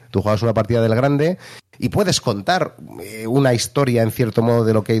Grande. Tú juegas una partida del Grande y puedes contar una historia, en cierto modo,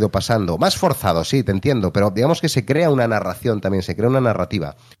 de lo que ha ido pasando. Más forzado, sí, te entiendo, pero digamos que se crea una narración también, se crea una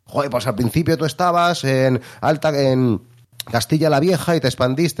narrativa. Joder, pues al principio tú estabas en Castilla la Vieja y te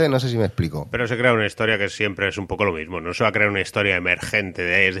expandiste, no sé si me explico. Pero se crea una historia que siempre es un poco lo mismo, no se va a crear una historia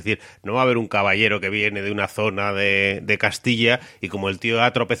emergente, es decir, no va a haber un caballero que viene de una zona de Castilla y como el tío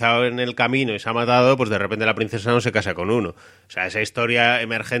ha tropezado en el camino y se ha matado, pues de repente la princesa no se casa con uno. O sea, esa historia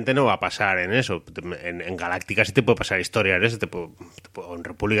emergente no va a pasar en eso. En Galáctica sí te puede pasar historias, en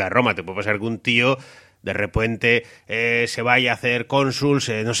República de Roma te puede pasar que un tío de repente se vaya a hacer cónsul,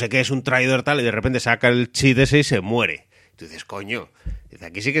 no sé qué, es un traidor tal, y de repente saca el cheat ese y se muere. Tú dices, coño,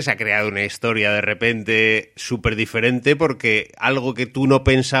 aquí sí que se ha creado una historia de repente súper diferente porque algo que tú no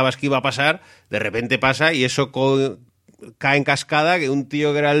pensabas que iba a pasar, de repente pasa y eso cae en cascada, que un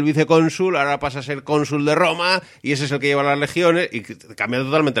tío que era el vicecónsul ahora pasa a ser cónsul de Roma y ese es el que lleva las legiones y cambia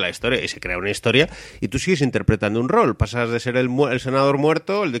totalmente la historia y se crea una historia y tú sigues interpretando un rol, pasas de ser el senador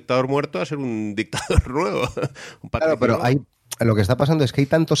muerto, el dictador muerto, a ser un dictador nuevo. Claro, pero lo que está pasando es que hay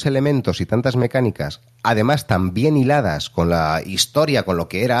tantos elementos y tantas mecánicas, además tan bien hiladas con la historia, con lo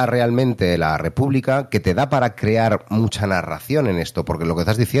que era realmente la República, que te da para crear mucha narración en esto, porque lo que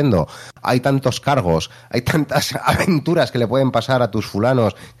estás diciendo, hay tantos cargos, hay tantas aventuras que le pueden pasar a tus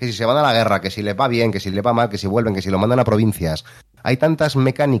fulanos, que si se van a la guerra, que si les va bien, que si les va mal, que si vuelven, que si lo mandan a provincias. Hay tantas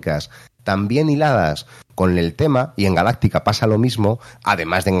mecánicas tan bien hiladas con el tema, y en Galáctica pasa lo mismo,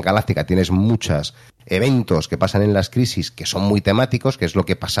 además de en Galáctica tienes muchos eventos que pasan en las crisis que son muy temáticos, que es lo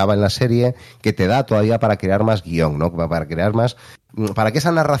que pasaba en la serie, que te da todavía para crear más guión, ¿no? Para crear más, para que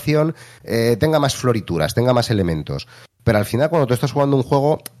esa narración tenga más florituras, tenga más elementos. Pero al final, cuando tú estás jugando un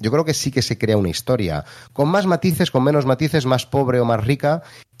juego, yo creo que sí que se crea una historia. Con más matices, con menos matices, más pobre o más rica.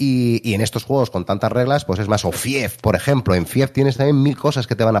 Y en estos juegos con tantas reglas, pues es más. O FIEF, por ejemplo. En FIEF tienes también 1000 cosas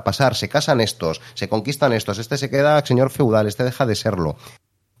que te van a pasar. Se casan estos, se conquistan estos, este se queda señor feudal, este deja de serlo.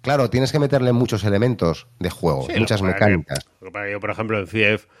 Claro, tienes que meterle muchos elementos de juego, sí, muchas mecánicas. Yo, por ejemplo, en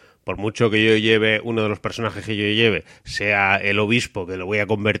FIEF, por mucho que yo lleve, uno de los personajes que yo lleve, sea el obispo, que lo voy a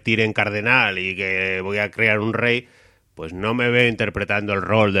convertir en cardenal y que voy a crear un rey, pues no me veo interpretando el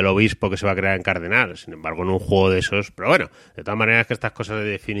rol del obispo que se va a crear en cardenal. Sin embargo, en un juego de esos... Pero bueno, de todas maneras que estas cosas de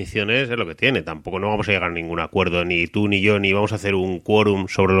definiciones es lo que tiene. Tampoco no vamos a llegar a ningún acuerdo, ni tú ni yo, ni vamos a hacer un quórum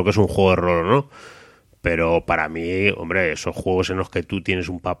sobre lo que es un juego de rol o no. Pero para mí, hombre, esos juegos en los que tú tienes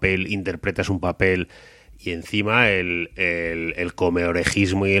un papel, interpretas un papel y encima el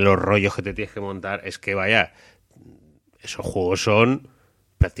comeorejismo y los rollos que te tienes que montar, es que vaya, esos juegos son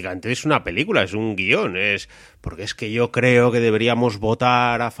prácticamente es una película, es un guión, porque es que yo creo que deberíamos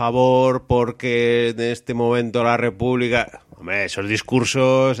votar a favor porque en este momento la República... Hombre, esos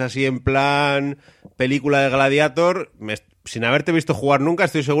discursos así en plan película de Gladiator, sin haberte visto jugar nunca,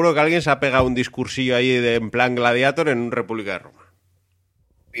 estoy seguro que alguien se ha pegado un discursillo ahí en plan Gladiator en República de Roma.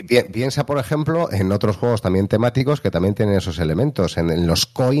 Piensa, por ejemplo, en otros juegos también temáticos que también tienen esos elementos, en los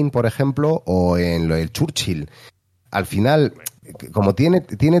Coin, por ejemplo, o en el Churchill. Al final, como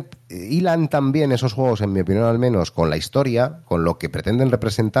hilan también esos juegos, en mi opinión al menos, con la historia, con lo que pretenden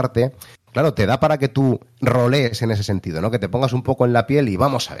representarte, claro, te da para que tú rolees en ese sentido, ¿no? Que te pongas un poco en la piel y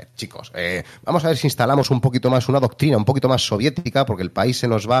vamos a ver, chicos, vamos a ver si instalamos un poquito más una doctrina, un poquito más soviética, porque el país se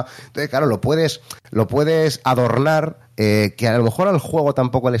nos va. Entonces, claro, lo puedes adornar, que a lo mejor al juego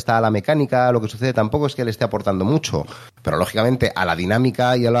tampoco le está a la mecánica, lo que sucede tampoco es que le esté aportando mucho, pero lógicamente a la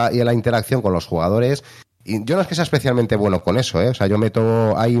dinámica y a la interacción con los jugadores. Y yo no es que sea especialmente bueno con eso, ¿eh? O sea, yo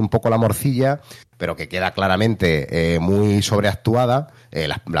meto ahí un poco la morcilla, pero que queda claramente muy sobreactuada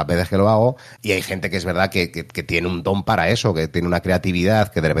las veces que lo hago, y hay gente que es verdad que tiene un don para eso, que tiene una creatividad,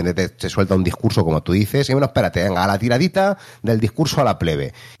 que de repente te suelta un discurso como tú dices, y bueno, espérate, venga, a la tiradita del discurso a la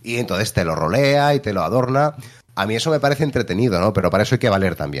plebe, y entonces te lo rolea y te lo adorna. A mí eso me parece entretenido, ¿no? Pero para eso hay que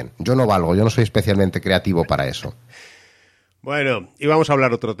valer también. Yo no no soy especialmente creativo para eso. Bueno, íbamos a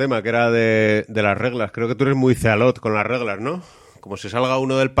hablar otro tema, que era de las reglas. Creo que tú eres muy cealot con las reglas, ¿no? Como se salga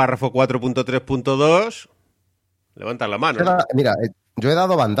uno del párrafo 4.3.2, levantas la mano, ¿no? Mira, yo he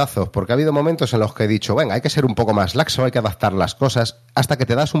dado bandazos, porque ha habido momentos en los que he dicho, venga, hay que ser un poco más laxo, hay que adaptar las cosas, hasta que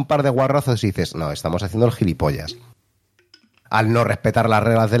te das un par de guarrazos y dices, no, estamos haciendo el gilipollas. Al no respetar las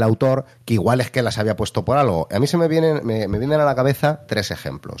reglas del autor, que igual es que las había puesto por algo. A mí me vienen a la cabeza 3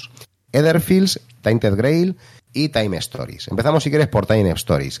 ejemplos. Etherfields, Tainted Grail y Time Stories. Empezamos, si quieres, por Time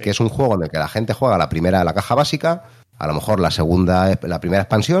Stories, que es un juego en el que la gente juega la caja básica, a lo mejor la primera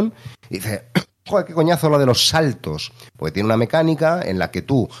expansión, y dice, joder, qué coñazo lo de los saltos, porque tiene una mecánica en la que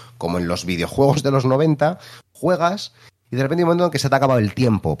tú, como en los videojuegos de los 90, juegas y de repente hay un momento en que se te ha acabado el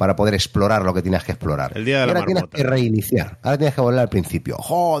tiempo para poder explorar lo que tienes que explorar. El día de la ahora marmota. Tienes que reiniciar, ahora tienes que volver al principio.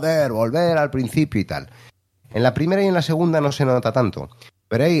 Joder, volver al principio y tal. En la primera y en la segunda no se nota tanto.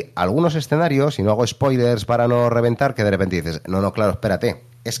 Pero hay algunos escenarios, y no hago spoilers para no reventar, que de repente dices, no, claro, espérate,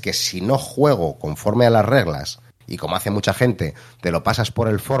 es que si no juego conforme a las reglas, y como hace mucha gente, te lo pasas por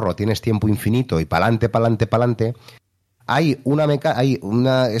el forro, tienes tiempo infinito y pa'lante,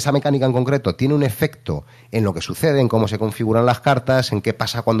 esa mecánica en concreto tiene un efecto en lo que sucede, en cómo se configuran las cartas, en qué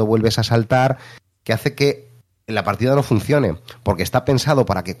pasa cuando vuelves a saltar, que hace que la partida no funcione, porque está pensado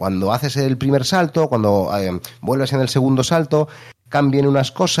para que cuando haces el primer salto, cuando vuelves en el segundo salto, cambien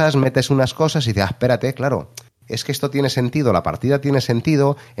unas cosas, metes unas cosas y dices, espérate, claro, es que esto tiene sentido, la partida tiene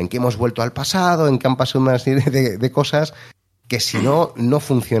sentido, en que hemos vuelto al pasado, en que han pasado una serie de cosas que si no, no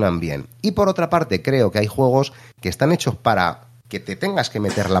funcionan bien. Y por otra parte, creo que hay juegos que están hechos para que te tengas que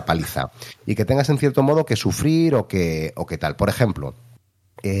meter la paliza y que tengas en cierto modo que sufrir o que tal. Por ejemplo,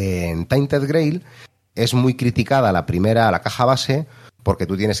 en Tainted Grail es muy criticada la caja base, porque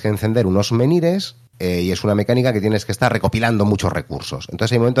tú tienes que encender unos menires y es una mecánica que tienes que estar recopilando muchos recursos.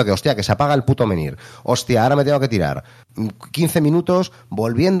 Entonces hay un momento que, hostia, que se apaga el puto menir. Hostia, ahora me tengo que tirar 15 minutos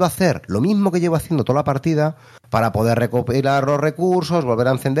volviendo a hacer lo mismo que llevo haciendo toda la partida para poder recopilar los recursos, volver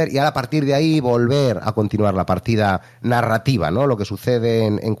a encender y ahora a partir de ahí volver a continuar la partida narrativa, ¿no? Lo que sucede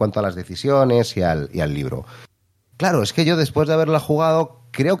en cuanto a las decisiones y al libro. Claro, es que yo después de haberla jugado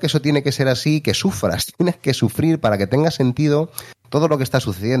creo que eso tiene que ser así, que sufras, tienes que sufrir para que tenga sentido todo lo que está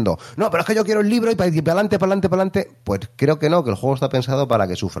sucediendo. No, pero es que yo quiero el libro y para adelante. Pues creo que no, que el juego está pensado para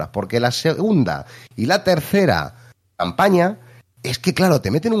que sufras, porque la segunda y la tercera campaña es que, claro, te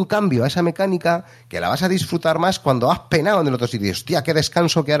meten un cambio a esa mecánica que la vas a disfrutar más cuando has penado en el otro sitio. Hostia, qué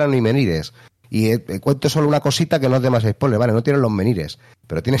descanso que ahora no hay menires. Y cuento solo una cosita que no es de más spoiler, vale, no tienen los menires,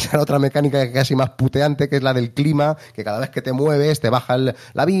 pero tienes la otra mecánica que es casi más puteante, que es la del clima, que cada vez que te mueves te baja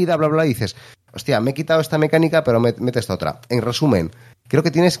la vida, bla, bla, y dices, hostia, me he quitado esta mecánica, pero mete esta otra. En resumen, creo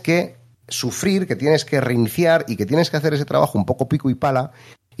que tienes que sufrir, que tienes que reiniciar y que tienes que hacer ese trabajo un poco pico y pala.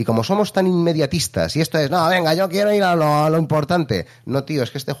 Y como somos tan inmediatistas, y esto es, no, venga, yo quiero ir a lo importante. No, tío,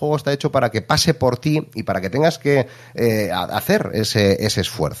 es que este juego está hecho para que pase por ti y para que tengas que hacer ese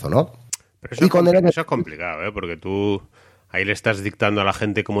esfuerzo, ¿no? Pero eso es complicado, ¿eh? Porque tú ahí le estás dictando a la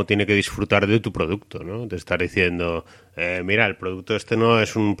gente cómo tiene que disfrutar de tu producto, ¿no? Te estás diciendo, mira, el producto este no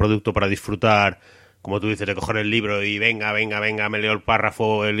es un producto para disfrutar, como tú dices, de coger el libro y venga, me leo el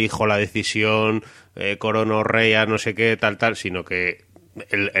párrafo, elijo la decisión, corono, rey, no sé qué, tal, sino que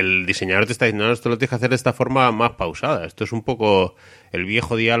el diseñador te está diciendo, no, esto lo tienes que hacer de esta forma más pausada. Esto es un poco el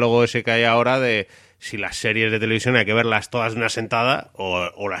viejo diálogo ese que hay ahora de si las series de televisión hay que verlas todas de una sentada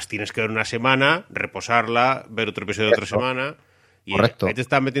o las tienes que ver una semana, reposarla, ver otro episodio de otra semana. Y Correcto. ahí te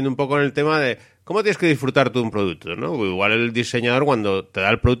estás metiendo un poco en el tema de cómo tienes que disfrutar tú de un producto, ¿no? Igual el diseñador cuando te da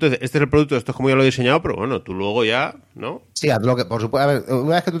el producto, dice, este es el producto, esto es como yo lo he diseñado, pero bueno, tú luego ya, ¿no? Sí, haz lo que, por supuesto, a ver,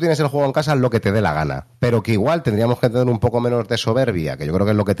 una vez que tú tienes el juego en casa, haz lo que te dé la gana. Pero que igual tendríamos que tener un poco menos de soberbia, que yo creo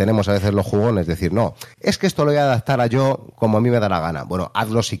que es lo que tenemos a veces los jugones, decir, no, es que esto lo voy a adaptar a yo como a mí me da la gana. Bueno,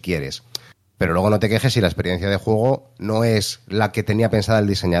 hazlo si quieres. Pero luego no te quejes si la experiencia de juego no es la que tenía pensada el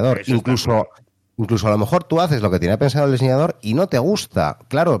diseñador. Eso Incluso a lo mejor tú haces lo que tenía pensado el diseñador y no te gusta.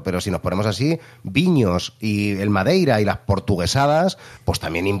 Claro, pero si nos ponemos así, Viños y el Madeira y las portuguesadas, pues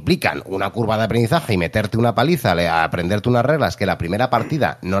también implican una curva de aprendizaje y meterte una paliza a aprenderte unas reglas que la primera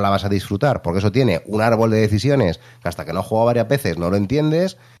partida no la vas a disfrutar, porque eso tiene un árbol de decisiones que hasta que no juego varias veces no lo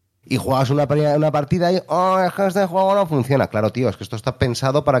entiendes. Y juegas una partida y es que este juego no funciona. Claro, tío, es que esto está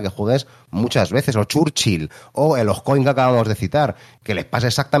pensado para que juegues muchas veces. O Churchill, o el Oscoin que acabamos de citar, que les pasa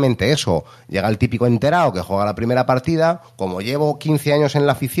exactamente eso. Llega el típico enterado que juega la primera partida, como llevo 15 años en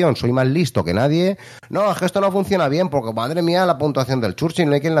la afición, soy más listo que nadie. No, es que esto no funciona bien, porque madre mía, la puntuación del Churchill,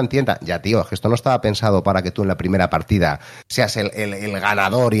 no hay quien la entienda. Ya, tío, es que esto no estaba pensado para que tú en la primera partida seas el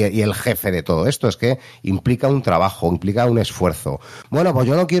ganador y el jefe de todo esto. Es que implica un trabajo, implica un esfuerzo. Bueno, pues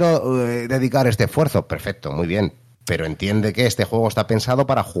yo no quiero dedicar este esfuerzo. Perfecto, muy bien. Pero entiende que este juego está pensado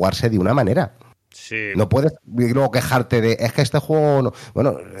para jugarse de una manera. Sí. No puedes luego quejarte de, es que este juego, no.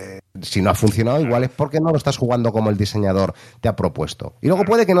 Bueno, si no ha funcionado, igual es porque no lo estás jugando como el diseñador te ha propuesto. Y luego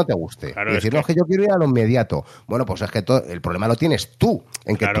puede que no te guste. Claro, Y decir, no, es que yo quiero ir a lo inmediato. Bueno, pues es que el problema lo tienes tú,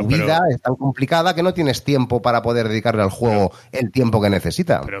 en que tu vida es tan complicada que no tienes tiempo para poder dedicarle al juego el tiempo que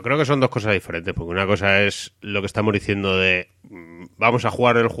necesita. Pero creo que son dos cosas diferentes, porque una cosa es lo que estamos diciendo de vamos a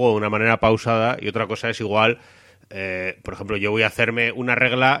jugar el juego de una manera pausada y otra cosa es igual, por ejemplo, yo voy a hacerme una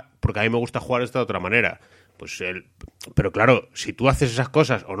regla porque a mí me gusta jugar de esta otra manera. Pero claro, si tú haces esas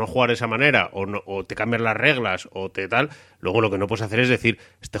cosas o no jugar de esa manera o te cambias las reglas o te tal, luego lo que no puedes hacer es decir,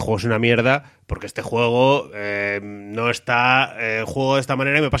 este juego es una mierda porque este juego no está juego de esta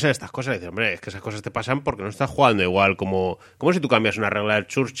manera y me pasan estas cosas. Y dices, hombre, es que esas cosas te pasan porque no estás jugando igual como si tú cambias una regla del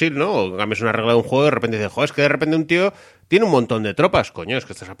Churchill, ¿no? O cambias una regla de un juego y de repente dices, joder, es que de repente un tío tiene un montón de tropas. Coño, es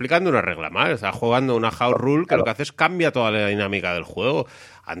que estás aplicando una regla mal, estás jugando una house rule que lo que hace es cambia toda la dinámica del juego.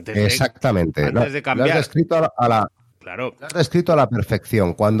 Exactamente. Antes de cambiar. Lo has descrito Claro. Lo has descrito a la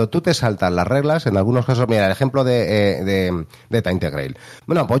perfección. Cuando tú te saltas las reglas, en algunos casos, mira, el ejemplo de Data Integral.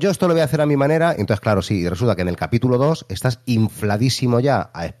 Bueno, pues yo esto lo voy a hacer a mi manera, entonces claro, sí, resulta que en el capítulo 2 estás infladísimo ya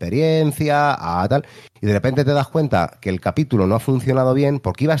a experiencia, a tal, y de repente te das cuenta que el capítulo no ha funcionado bien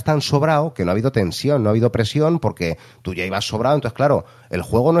porque ibas tan sobrado que no ha habido tensión, no ha habido presión, porque tú ya ibas sobrado, entonces claro, el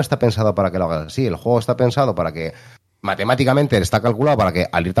juego no está pensado para que lo hagas así, el juego está pensado para que matemáticamente está calculado para que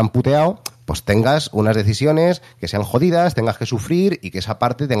al ir tan puteado, pues tengas unas decisiones que sean jodidas, tengas que sufrir y que esa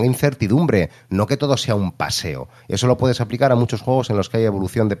parte tenga incertidumbre, no que todo sea un paseo. Eso lo puedes aplicar a muchos juegos en los que hay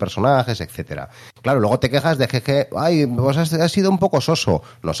evolución de personajes, etcétera. Claro, luego te quejas de que ay, pues has sido un poco soso,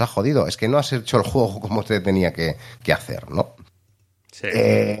 nos ha jodido, es que no has hecho el juego como te tenía que hacer, ¿no? Sí.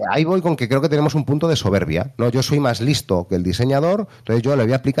 Ahí voy con que creo que tenemos un punto de soberbia, ¿no? Yo soy más listo que el diseñador, entonces yo le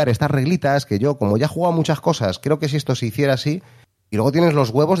voy a aplicar estas reglitas que yo, como ya he jugado muchas cosas, creo que si esto se hiciera así, y luego tienes los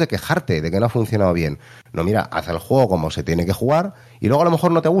huevos de quejarte de que no ha funcionado bien. No, mira, haz el juego como se tiene que jugar, y luego a lo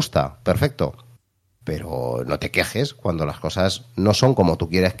mejor no te gusta, perfecto. Pero no te quejes cuando las cosas no son como tú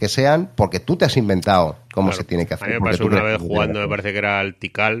quieres que sean, porque tú te has inventado cómo se tiene que hacer. A mí me pasó una vez jugando, me parece que era al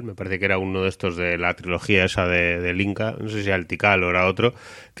Tikal, me parece que era uno de estos de la trilogía esa del Inca, no sé si era el Tikal o era otro,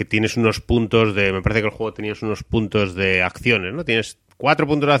 que tienes unos puntos de, me parece que el juego tenías unos puntos de acciones, ¿no? Tienes 4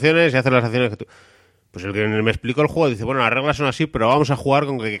 puntos de acciones y haces las acciones que tú... Pues el que me explicó el juego dice, bueno, las reglas son así, pero vamos a jugar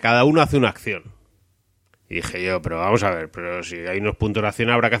con que cada uno hace una acción. Y dije yo, pero vamos a ver, pero si hay unos puntos de acción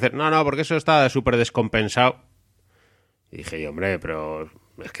habrá que hacer... No, porque eso está súper descompensado. Y dije yo, hombre, pero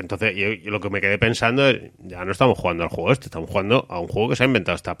es que entonces yo lo que me quedé pensando es, ya no estamos jugando al juego este, estamos jugando a un juego que se ha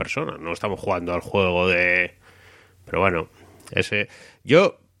inventado esta persona, no estamos jugando al juego de... Pero bueno,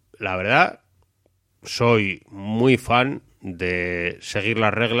 yo, la verdad, soy muy fan de seguir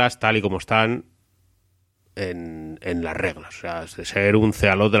las reglas tal y como están en las reglas, o sea, de ser un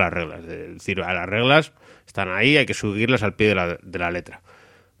cealot de las reglas, es decir, las reglas están ahí, hay que seguirlas al pie de la letra,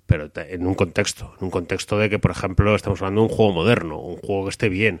 pero en un contexto de que, por ejemplo, estamos hablando de un juego moderno, un juego que esté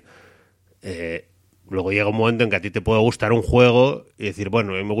bien. Luego llega un momento en que a ti te puede gustar un juego y decir,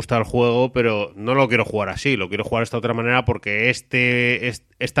 bueno, a mí me gusta el juego, pero no lo quiero jugar así, lo quiero jugar de esta otra manera porque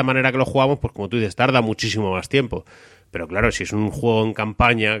esta manera que lo jugamos, pues como tú dices, tarda muchísimo más tiempo. Pero claro, si es un juego en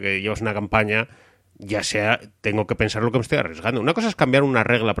campaña, que llevas una campaña, ya sea, tengo que pensar lo que me estoy arriesgando. Una cosa es cambiar una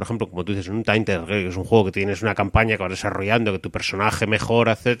regla, por ejemplo, como tú dices, en un Tainted Grail, que es un juego que tienes una campaña que vas desarrollando, que tu personaje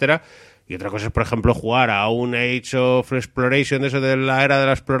mejora, etcétera. Y otra cosa es, por ejemplo, jugar a un Age of Exploration, eso de la era de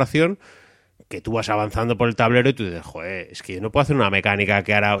la exploración, que tú vas avanzando por el tablero y tú dices, joder, es que yo no puedo hacer una mecánica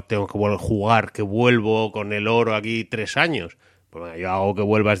que ahora tengo que jugar, que vuelvo con el oro aquí 3 años. Pues bueno, yo hago que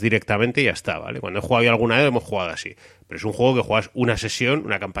vuelvas directamente y ya está, ¿vale? Cuando he jugado yo alguna vez hemos jugado así. Pero es un juego que juegas una sesión,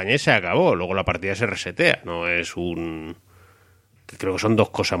 una campaña y se acabó. Luego la partida se resetea. No es un... que creo que son dos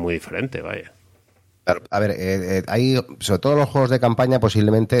cosas muy diferentes, vaya. A ver, hay, sobre todo los juegos de campaña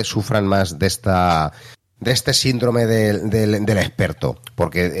posiblemente sufran más de este síndrome del experto,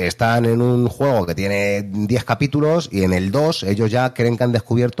 porque están en un juego que tiene 10 capítulos y en el 2 ellos ya creen que han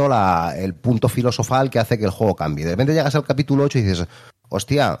descubierto el punto filosofal que hace que el juego cambie. De repente llegas al capítulo 8 y dices,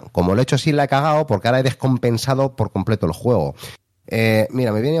 hostia, como lo he hecho así la he cagado porque ahora he descompensado por completo el juego.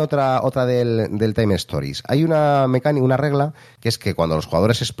 Mira, me viene otra del Time Stories. Hay una mecánica, una regla, que es que cuando los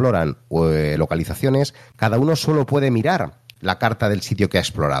jugadores exploran localizaciones, cada uno solo puede mirar la carta del sitio que ha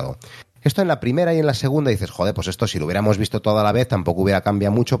explorado. Esto en la primera y en la segunda dices, joder, pues esto si lo hubiéramos visto toda la vez tampoco hubiera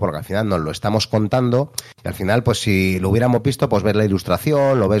cambiado mucho porque al final nos lo estamos contando y al final pues si lo hubiéramos visto pues ves la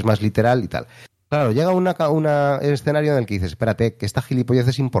ilustración, lo ves más literal y tal. Claro, llega un escenario en el que dices, espérate, que esta gilipollez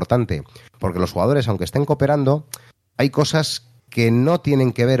es importante porque los jugadores, aunque estén cooperando, hay cosas que no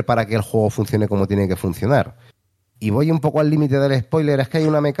tienen que ver para que el juego funcione como tiene que funcionar. Y voy un poco al límite del spoiler, es que hay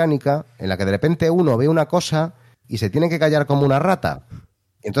una mecánica en la que de repente uno ve una cosa y se tiene que callar como una rata.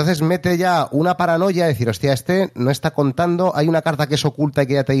 Entonces mete ya una paranoia, decir, hostia, este no está contando, hay una carta que es oculta y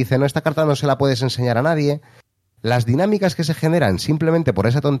que ya te dice, no, esta carta no se la puedes enseñar a nadie. Las dinámicas que se generan simplemente por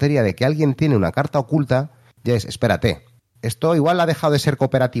esa tontería de que alguien tiene una carta oculta, ya es, espérate, esto igual ha dejado de ser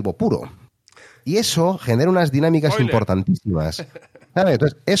cooperativo puro. Y eso genera unas dinámicas importantísimas. ¿Sabes?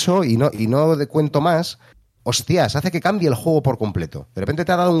 Entonces, eso, y no de cuento más, hostias, hace que cambie el juego por completo. De repente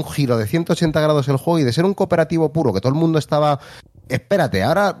te ha dado un giro de 180 grados el juego y de ser un cooperativo puro, que todo el mundo estaba... Espérate,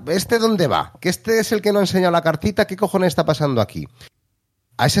 ahora, ¿este dónde va? Que este es el que no ha enseñado la cartita, ¿qué cojones está pasando aquí?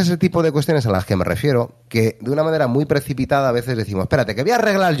 A ese es el tipo de cuestiones a las que me refiero, que de una manera muy precipitada a veces decimos, espérate, que voy a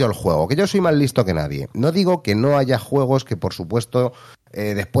arreglar yo el juego, que yo soy más listo que nadie. No digo que no haya juegos que, por supuesto,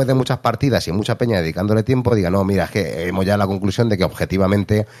 después de muchas partidas y mucha peña dedicándole tiempo, diga, no, mira, es que hemos ya la conclusión de que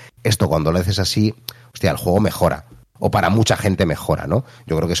objetivamente esto cuando lo haces así, hostia, el juego mejora. O para mucha gente mejora, ¿no?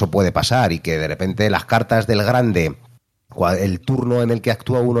 Yo creo que eso puede pasar y que de repente las cartas del grande... el turno en el que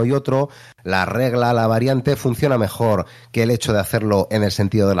actúa uno y otro, la regla, la variante funciona mejor que el hecho de hacerlo en el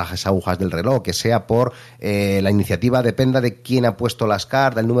sentido de las agujas del reloj, que sea por la iniciativa dependa de quién ha puesto las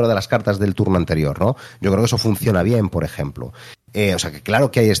cartas, el número de las cartas del turno anterior, ¿no? Yo creo que eso funciona bien, por ejemplo. O sea que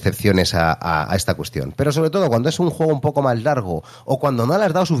claro que hay excepciones a esta cuestión, pero sobre todo cuando es un juego un poco más largo o cuando no le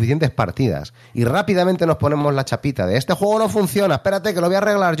has dado suficientes partidas y rápidamente nos ponemos la chapita de este juego no funciona, espérate que lo voy a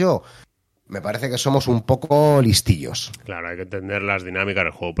arreglar yo. Me parece que somos un poco listillos. Claro, hay que entender las dinámicas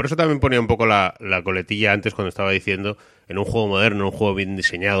del juego. Por eso también ponía un poco la coletilla antes cuando estaba diciendo en un juego moderno, un juego bien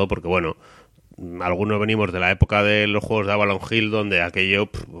diseñado, porque bueno, algunos venimos de la época de los juegos de Avalon Hill, donde aquello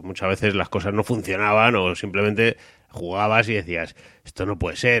muchas veces las cosas no funcionaban o simplemente jugabas y decías, esto no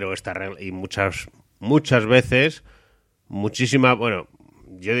puede ser, o esta regla... Y muchas veces, bueno...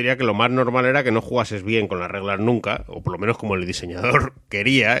 Yo diría que lo más normal era que no jugases bien con las reglas nunca, o por lo menos como el diseñador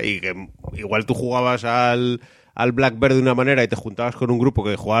quería, y que igual tú jugabas al Black Bear de una manera y te juntabas con un grupo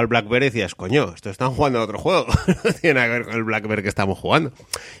que jugaba al Black Bear y decías, coño, estos están jugando a otro juego, no tiene nada que ver con el Black Bear que estamos jugando.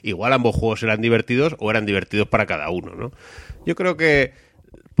 Igual ambos juegos eran divertidos o eran divertidos para cada uno, ¿no? Yo creo que,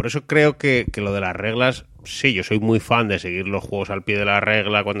 por eso creo que lo de las reglas, sí, yo soy muy fan de seguir los juegos al pie de la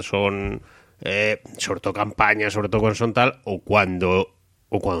regla cuando son, sobre todo campañas, sobre todo cuando son tal, o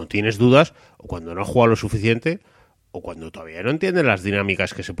cuando tienes dudas, o cuando no has jugado lo suficiente, o cuando todavía no entiendes las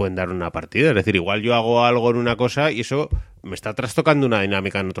dinámicas que se pueden dar en una partida. Es decir, igual yo hago algo en una cosa y eso me está trastocando una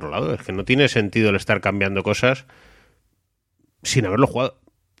dinámica en otro lado. Es que no tiene sentido el estar cambiando cosas sin haberlo jugado.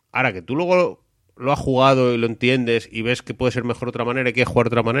 Ahora, que tú luego lo has jugado y lo entiendes y ves que puede ser mejor otra manera y quieres jugar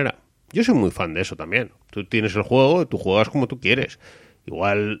de otra manera. Yo soy muy fan de eso también. Tú tienes el juego y tú juegas como tú quieres.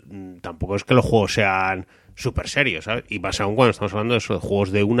 Igual tampoco es que los juegos sean... súper serio, ¿sabes? Y más aún cuando estamos hablando de eso, de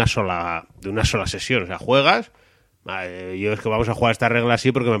juegos de una sola sesión. O sea, juegas, yo es que vamos a jugar esta regla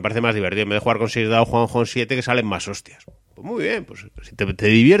así porque me parece más divertido. En vez de jugar con 6 dados, juego con 7 que salen más hostias. Pues muy bien, pues si te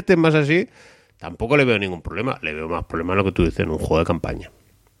diviertes más así, tampoco le veo ningún problema. Le veo más problema a lo que tú dices en un juego de campaña.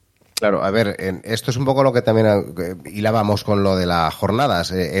 Claro, a ver, esto es un poco lo que también hilábamos con lo de las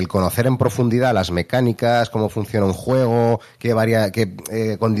jornadas, el conocer en profundidad las mecánicas, cómo funciona un juego,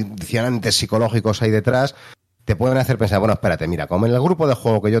 qué condicionantes psicológicos hay detrás. te pueden hacer pensar, bueno, espérate, mira, como en el grupo de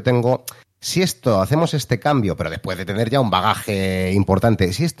juego que yo tengo, si hacemos este cambio, pero después de tener ya un bagaje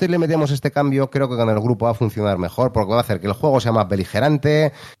importante, si le metemos este cambio, creo que con el grupo va a funcionar mejor, porque va a hacer que el juego sea más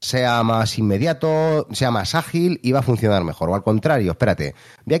beligerante, sea más inmediato, sea más ágil y va a funcionar mejor. O al contrario, espérate,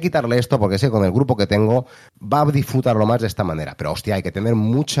 voy a quitarle esto porque sé que con el grupo que tengo va a disfrutarlo más de esta manera. Pero hostia, hay que tener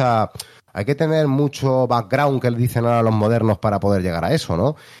mucho background, que le dicen ahora los modernos, para poder llegar a eso,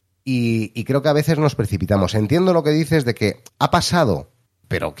 ¿no? Y creo que a veces nos precipitamos. Entiendo lo que dices de que ha pasado,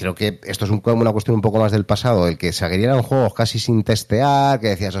 pero creo que esto es una cuestión un poco más del pasado, el que se adquirieran juegos casi sin testear, que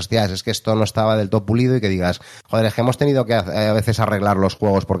decías, hostias, es que esto no estaba del todo pulido, y que digas, joder, es que hemos tenido que a veces arreglar los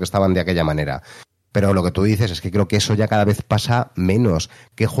juegos porque estaban de aquella manera. Pero lo que tú dices es que creo que eso ya cada vez pasa menos.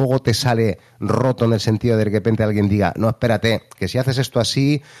 ¿Qué juego te sale roto en el sentido de que de repente alguien diga, no, espérate, que si haces esto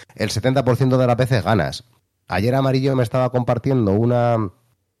así, el 70% de las veces ganas? Ayer Amarillo me estaba compartiendo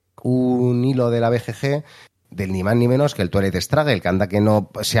un hilo de la BGG del ni más ni menos que el Toilet Struggle, que anda que no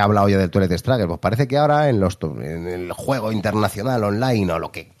se ha hablado ya del Toilet Struggle. Pues parece que ahora en el juego internacional online o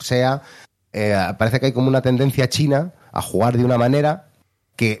lo que sea, parece que hay como una tendencia china a jugar de una manera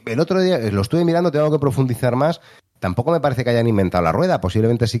que el otro día lo estuve mirando, tengo que profundizar más. Tampoco me parece que hayan inventado la rueda.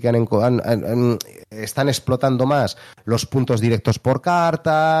 Posiblemente sí que están explotando más los puntos directos por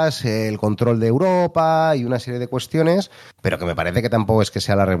cartas, el control de Europa y una serie de cuestiones, pero que me parece que tampoco es que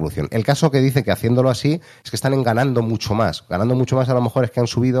sea la revolución. El caso que dice que haciéndolo así es que están ganando mucho más. Ganando mucho más, a lo mejor es que han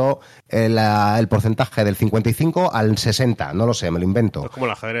subido el porcentaje del 55 al 60. No lo sé, me lo invento. Es como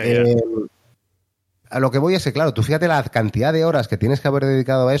la ajedrez. A lo que voy es que, claro, tú fíjate la cantidad de horas que tienes que haber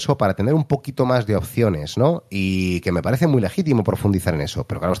dedicado a eso para tener un poquito más de opciones, ¿no? Y que me parece muy legítimo profundizar en eso.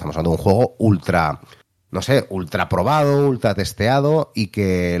 Pero claro, estamos hablando de un juego ultra probado, ultra testeado, y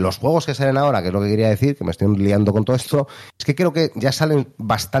que los juegos que salen ahora, que es lo que quería decir, que me estoy liando con todo esto, es que creo que ya salen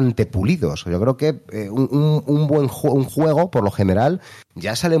bastante pulidos. Yo creo que un juego, por lo general,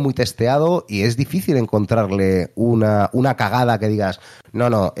 ya sale muy testeado y es difícil encontrarle una cagada que digas,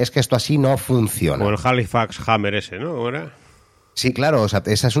 no, es que esto así no funciona. Como el Halifax Hammer ese, ¿no? ¿Ahora? Sí, claro, o sea,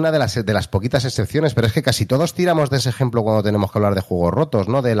 esa es una de las poquitas excepciones, pero es que casi todos tiramos de ese ejemplo cuando tenemos que hablar de juegos rotos,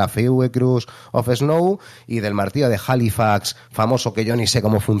 ¿no? De la FEW Cruise of Snow y del martillo de Halifax, famoso, que yo ni sé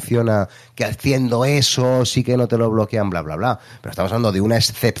cómo funciona, que haciendo eso sí que no te lo bloquean, bla, bla, bla. Pero estamos hablando de una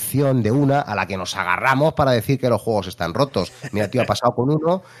excepción, de una a la que nos agarramos para decir que los juegos están rotos. Mira, tío, ha pasado con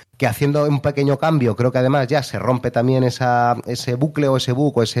uno que haciendo un pequeño cambio, creo que además ya se rompe también ese bucle o ese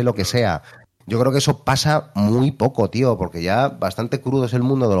bug o ese lo que sea. Yo creo que eso pasa muy poco, tío, porque ya bastante crudo es el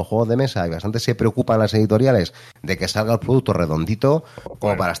mundo de los juegos de mesa y bastante se preocupan las editoriales de que salga el producto redondito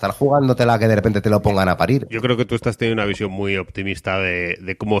como para estar jugándotela que de repente te lo pongan a parir. Yo creo que tú estás teniendo una visión muy optimista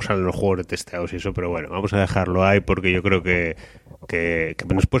de cómo salen los juegos de testeados y eso, pero bueno, vamos a dejarlo ahí porque yo creo que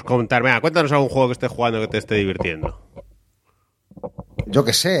nos puedes contar. Venga, cuéntanos algún juego que estés jugando que te esté divirtiendo. Yo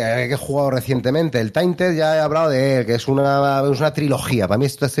qué sé, que he jugado recientemente. El Tainted ya he hablado de él, que es una trilogía. Para mí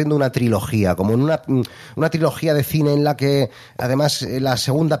esto está siendo una trilogía, como en una trilogía de cine en la que, además, la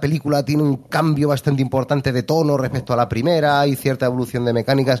segunda película tiene un cambio bastante importante de tono respecto a la primera y cierta evolución de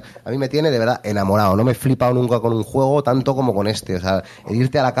mecánicas. A mí me tiene, de verdad, enamorado. No me he flipado nunca con un juego tanto como con este. O sea, el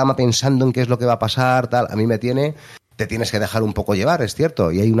irte a la cama pensando en qué es lo que va a pasar, tal, a mí me tiene... Te tienes que dejar un poco llevar, es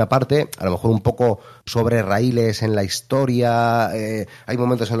cierto, y hay una parte, a lo mejor un poco sobre raíles en la historia, hay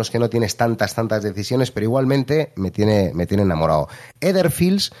momentos en los que no tienes tantas decisiones, pero igualmente me tiene enamorado.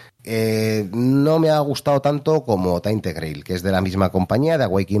 Etherfields no me ha gustado tanto como Tainted Grail, que es de la misma compañía, de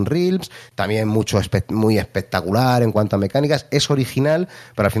Awakening Realms, también muy espectacular en cuanto a mecánicas, es original,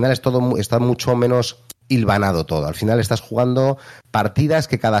 pero al final está mucho menos hilvanado todo. Al final estás jugando partidas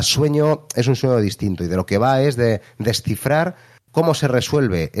que cada sueño es un sueño distinto y de lo que va es de descifrar cómo se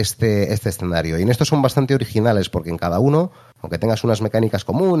resuelve este escenario. Y en esto son bastante originales porque en cada uno, aunque tengas unas mecánicas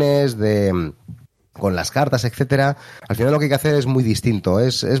comunes con las cartas, etcétera, al final lo que hay que hacer es muy distinto,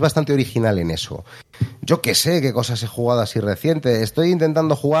 es bastante original en eso. Yo qué sé qué cosas he jugado así reciente. Estoy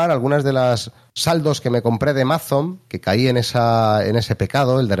intentando jugar algunas de las saldos que me compré de Amazon, que caí en ese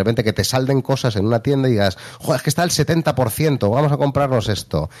pecado, el de repente que te salden cosas en una tienda y digas, joder, es que está el 70%, vamos a comprarnos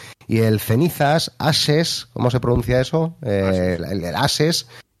esto. Y el Cenizas, Ashes, ¿cómo se pronuncia eso? El Ashes,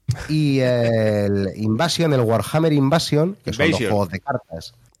 y el Invasion, el Warhammer Invasion, que son los juegos de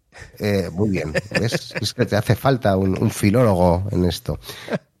cartas. Muy bien, ¿ves? Es que te hace falta un filólogo en esto.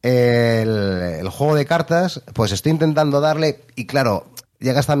 El juego de cartas, pues estoy intentando darle, y claro,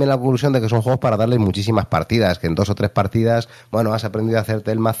 llegas también a la conclusión de que son juegos para darle muchísimas partidas, que en 2 o 3 partidas, bueno, has aprendido a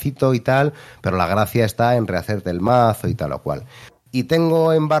hacerte el macito y tal, pero la gracia está en rehacerte el mazo y tal o cual. Y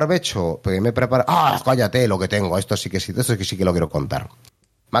tengo en barbecho, pues me preparo... ¡Ah, cállate lo que tengo! Esto sí que lo quiero contar.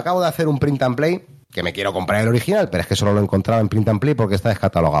 Me acabo de hacer un print and play que me quiero comprar el original, pero es que solo lo he encontrado en Print and Play porque está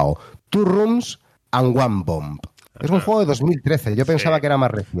descatalogado. Two Rooms and One Bomb. Es un juego de 2013, yo pensaba que era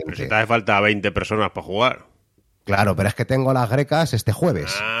más reciente. Pero si te hace falta 20 personas para jugar. Claro, pero es que tengo las grecas este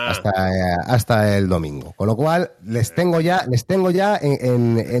jueves hasta el domingo. Con lo cual, les tengo ya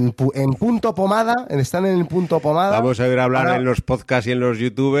en punto pomada, están en el punto pomada. Vamos a ir a hablar en los podcasts y en los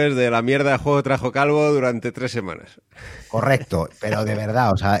youtubers de la mierda de juego que trajo Calvo durante 3 semanas. Correcto, pero de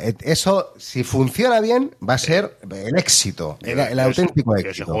verdad, o sea, eso, si funciona bien, va a ser el éxito, el auténtico éxito.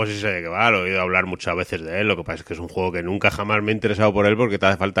 Ese juego sí sé de qué va, lo he oído hablar muchas veces de él, lo que pasa es que es un juego que nunca jamás me he interesado por él porque te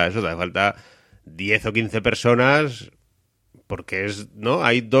hace falta eso, te hace falta 10 o 15 personas, porque ¿no?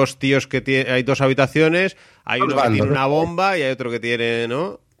 Hay dos tíos hay 2 habitaciones, hay uno que tiene una bomba y hay otro que tiene,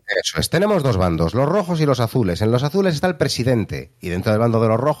 ¿no? Eso es, tenemos 2 bandos, los rojos y los azules. En los azules está el presidente y dentro del bando de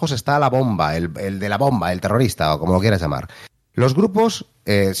los rojos está la bomba, el de la bomba, el terrorista o como lo quieras llamar. Los grupos,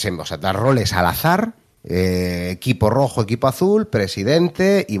 dan roles al azar, equipo rojo, equipo azul,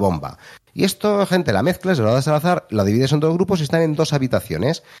 presidente y bomba. Y esto, gente, la mezclas, lo das al azar, lo divides en 2 grupos y están en 2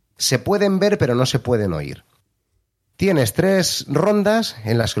 habitaciones. Se pueden ver, pero no se pueden oír. Tienes 3 rondas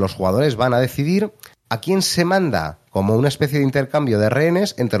en las que los jugadores van a decidir a quién se manda como una especie de intercambio de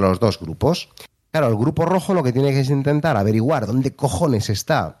rehenes entre los 2 grupos. Claro, el grupo rojo lo que tiene que es intentar averiguar dónde cojones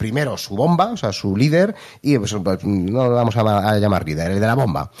está primero su bomba, o sea, su líder, y pues, no lo vamos a llamar líder, el de la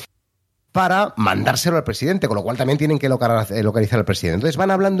bomba, para mandárselo al presidente, con lo cual también tienen que localizar al presidente. Entonces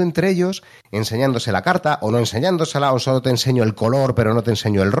van hablando entre ellos, enseñándose la carta o no enseñándosela, o solo te enseño el color pero no te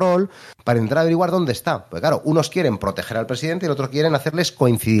enseño el rol, para entrar a averiguar dónde está. Porque claro, unos quieren proteger al presidente y otros quieren hacerles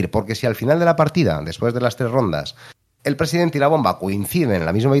coincidir, porque si al final de la partida, después de las 3 rondas, el presidente y la bomba coinciden en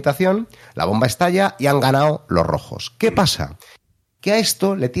la misma habitación, la bomba estalla y han ganado los rojos. ¿Qué pasa? Que a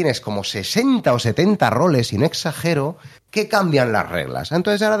esto le tienes como 60 o 70 roles, y no exagero, que cambian las reglas.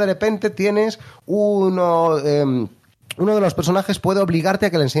 Entonces ahora de repente tienes uno de los personajes puede obligarte a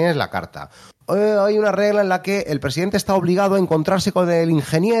que le enseñes la carta. Hay una regla en la que el presidente está obligado a encontrarse con el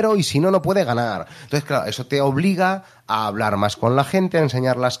ingeniero y si no, no puede ganar. Entonces, claro, eso te obliga a hablar más con la gente, a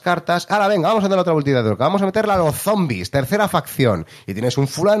enseñar las cartas. Ahora, venga, vamos a hacer otra vueltita de truco. Vamos a meterla a los zombies, tercera facción. Y tienes un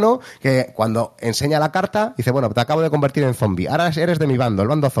fulano que cuando enseña la carta dice, bueno, te acabo de convertir en zombie. Ahora eres de mi bando, el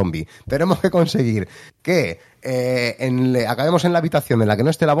bando zombie. Tenemos que conseguir que acabemos en la habitación en la que no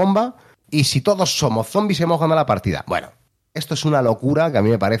esté la bomba y si todos somos zombies hemos ganado la partida. Bueno, esto es una locura que a mí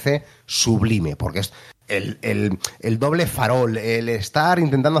me parece sublime, porque es el doble farol, el estar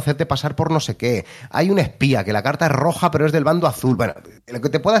intentando hacerte pasar por no sé qué. Hay un espía, que la carta es roja pero es del bando azul. Bueno, lo que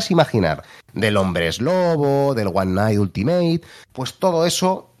te puedas imaginar, del hombre lobo, del One Night Ultimate, pues todo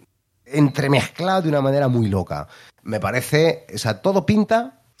eso entremezclado de una manera muy loca. Me parece, o sea, todo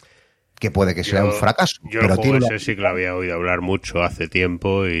pinta que puede que sea un fracaso. Yo pero el juego ese sí que lo había oído hablar mucho hace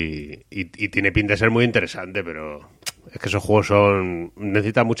tiempo y tiene pinta de ser muy interesante, pero es que esos juegos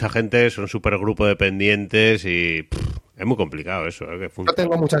necesita mucha gente, son súper grupo dependientes y es muy complicado eso. Yo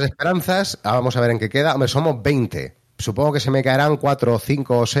tengo muchas esperanzas, vamos a ver en qué queda. Hombre, somos 20. Supongo que se me caerán 4,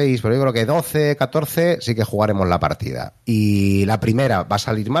 5 o 6, pero yo creo que 12, 14 sí que jugaremos la partida. Y la primera va a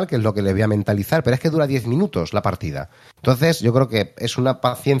salir mal, que es lo que le voy a mentalizar, pero es que dura 10 minutos la partida. Entonces yo creo que es una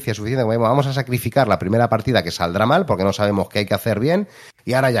paciencia suficiente. Vamos a sacrificar la primera partida que saldrá mal, porque no sabemos qué hay que hacer bien,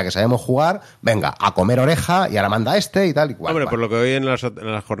 y ahora ya que sabemos jugar, venga, a comer oreja, y ahora manda y tal y cual. Hombre, por lo que hoy en las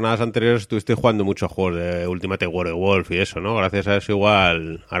jornadas anteriores estuviste jugando muchos juegos de Ultimate Werewolf y eso, ¿no? Gracias a eso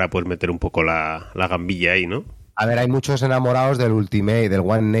igual ahora puedes meter un poco la gambilla ahí, ¿no? A ver, hay muchos enamorados del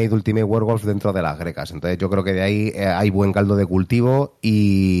One Night Ultimate Werewolf dentro de las grecas. Entonces yo creo que de ahí hay buen caldo de cultivo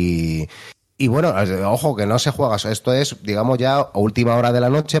y bueno, ojo, que no se juega. Esto es, digamos, ya a última hora de la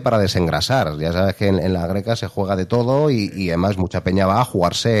noche para desengrasar. Ya sabes que en las grecas se juega de todo y además mucha peña va a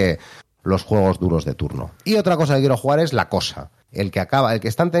jugarse los juegos duros de turno. Y otra cosa que quiero jugar es La Cosa. El que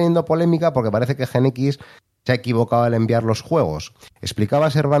están teniendo polémica porque parece que GenX se ha equivocado al enviar los juegos.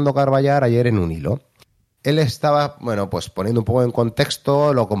 Explicaba Servando Carballar ayer en un hilo. Él estaba, bueno, pues poniendo un poco en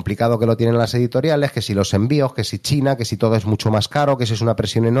contexto lo complicado que lo tienen las editoriales, que si los envíos, que si China, que si todo es mucho más caro, que si es una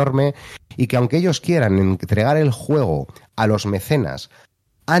presión enorme, y que aunque ellos quieran entregar el juego a los mecenas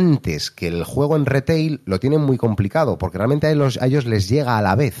antes que el juego en retail, lo tienen muy complicado, porque realmente a ellos les llega a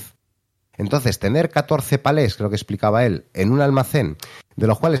la vez. Entonces, tener 14 palés, creo que explicaba él, en un almacén, de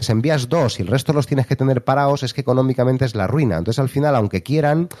los cuales envías 2 y el resto los tienes que tener parados, es que económicamente es la ruina. Entonces, al final, aunque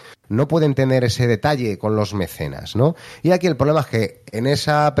quieran, no pueden tener ese detalle con los mecenas, ¿no? Y aquí el problema es que en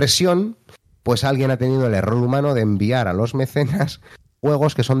esa presión, pues alguien ha tenido el error humano de enviar a los mecenas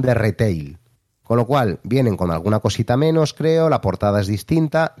juegos que son de retail. Con lo cual, vienen con alguna cosita menos, creo, la portada es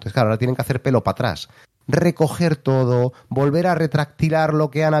distinta. Entonces, claro, ahora tienen que hacer pelo para atrás. recoger todo, volver a retractilar lo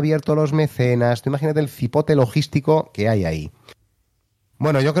que han abierto los mecenas. Tú imagínate el cipote logístico que hay ahí.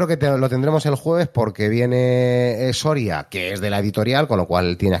 Bueno, yo creo que lo tendremos el jueves porque viene Soria, que es de la editorial, con lo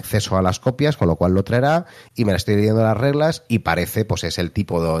cual tiene acceso a las copias, con lo cual lo traerá, y me la estoy leyendo las reglas y parece, pues es el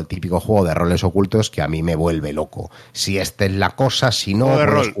típico juego de roles ocultos que a mí me vuelve loco. Si esta es la cosa, si no, juego de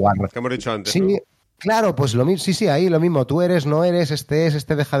puedes rol, jugar. que hemos dicho antes, Sí, ¿no? claro, pues lo mismo, sí, ahí lo mismo. Tú eres, no eres,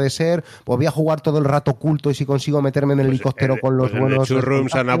 este deja de ser. Pues voy a jugar todo el rato oculto y si consigo meterme en el helicóptero con los pues buenos. el de Two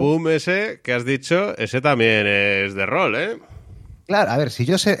Rooms and a personajes. Boom ese que has dicho, ese también es de rol, ¿eh? Claro, a ver, si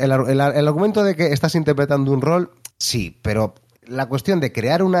yo sé, el argumento de que estás interpretando un rol, sí, pero la cuestión de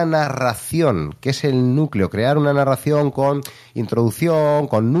crear una narración, que es el núcleo, crear una narración con introducción,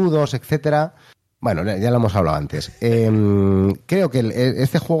 con nudos, etcétera. Bueno, ya lo hemos hablado antes. Creo que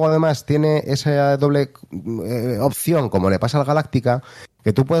este juego además tiene esa doble opción, como le pasa al Galáctica,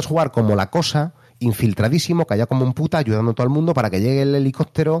 que tú puedes jugar como la cosa, infiltradísimo, callado como un puta, ayudando a todo el mundo para que llegue el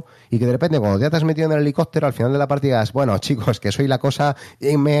helicóptero y que de repente cuando ya te has metido en el helicóptero, al final de la partida es, bueno, chicos, que soy la cosa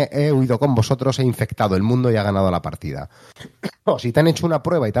y me he huido con vosotros, he infectado el mundo y ha ganado la partida. O si te han hecho una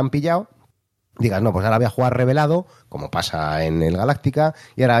prueba y te han pillado, digas, no, pues ahora voy a jugar revelado, como pasa en el Galáctica,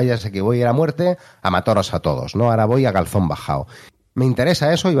 y ahora ya sé que voy a ir a muerte a mataros a todos, ¿no? Ahora voy a calzón bajado. Me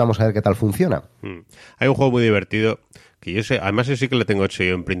interesa eso y vamos a ver qué tal funciona. Hay un juego muy divertido que yo sé, además yo sí que lo tengo hecho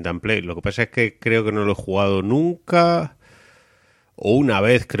yo en Print and Play. Lo que pasa es que creo que no lo he jugado nunca, o una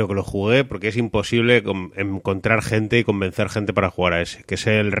vez creo que lo jugué, porque es imposible encontrar gente y convencer gente para jugar a ese, que es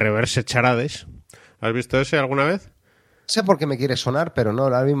el Reverse Charades. ¿Has visto ese alguna vez? Sé por qué me quiere sonar, pero no,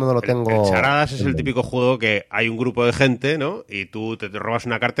 ahora mismo no lo tengo. El Charadas es el típico juego que hay un grupo de gente, ¿no? Y tú te robas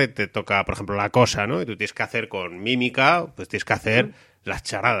una carta y te toca, por ejemplo, la cosa, ¿no? Y tú tienes que hacer con mímica, pues tienes que hacer las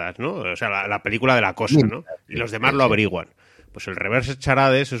charadas, ¿no? O sea, la película de la cosa, ¿no? Y los demás lo averiguan. Pues el Reverse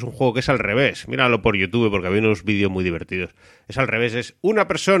Charades es un juego que es al revés. Míralo por YouTube porque había unos vídeos muy divertidos. Es al revés, es una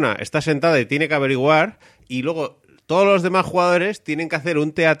persona está sentada y tiene que averiguar y luego todos los demás jugadores tienen que hacer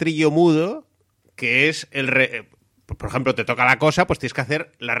un teatrillo mudo que es por ejemplo, te toca la cosa, pues tienes que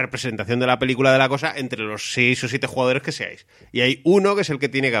hacer la representación de la película de la cosa entre los 6 o 7 jugadores que seáis. Y hay uno que es el que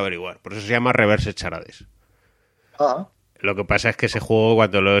tiene que averiguar. Por eso se llama Reverse Charades. Ah. Lo que pasa es que ese juego,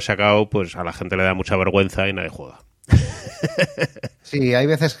 cuando lo he sacado, pues a la gente le da mucha vergüenza y nadie juega. Sí, hay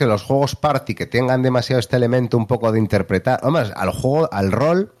veces que los juegos party que tengan demasiado este elemento un poco de interpretar, además al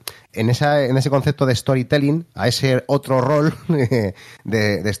rol, en ese concepto de storytelling, a ese otro rol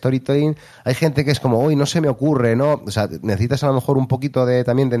de storytelling, hay gente que es como, uy, no se me ocurre, ¿no? O sea, necesitas a lo mejor un poquito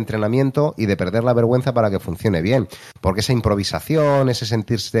también de entrenamiento y de perder la vergüenza para que funcione bien, porque esa improvisación, ese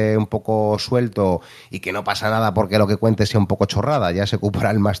sentirse un poco suelto y que no pasa nada porque lo que cuentes sea un poco chorrada, ya se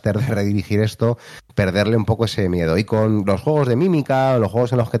ocupará el máster de redirigir esto, perderle un poco ese miedo. Y con los juegos de mímica, los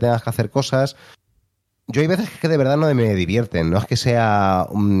juegos en los que tengas que hacer cosas, yo hay veces que de verdad no me divierten, no es que sea...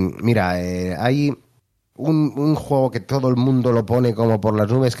 mira, hay un juego que todo el mundo lo pone como por las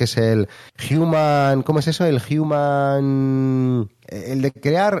nubes, que es el Human... ¿Cómo es eso? El Human... El de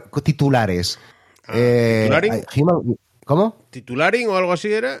crear titulares. ¿Titularing? ¿Cómo? ¿Titularing o algo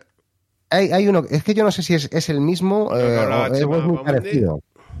así era? Hay uno... Es que yo no sé si es el mismo o es muy parecido.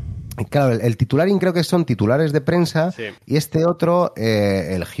 Claro, el titularing creo que son titulares de prensa, sí. Y este otro,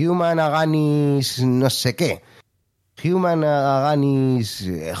 el Human Aganis no sé qué. Human Aganis...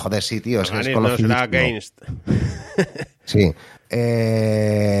 joder, sí, tío, es no será Against. Sí.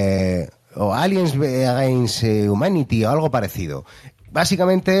 O Aliens Against Humanity o algo parecido.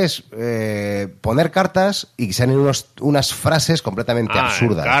 Básicamente es poner cartas y que salen unas frases completamente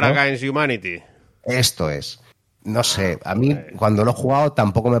absurdas. Car Against Humanity. Esto es. No sé, a mí cuando lo he jugado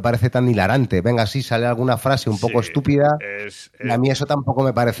tampoco me parece tan hilarante. Venga, sí, sale alguna frase un poco estúpida y a mí eso tampoco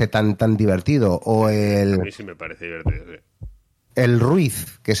me parece tan divertido. O a mí sí me parece divertido, sí. El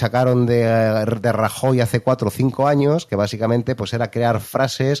Ruiz, que sacaron de Rajoy hace 4 o 5 años, que básicamente pues era crear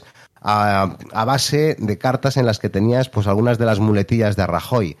frases a base de cartas en las que tenías pues algunas de las muletillas de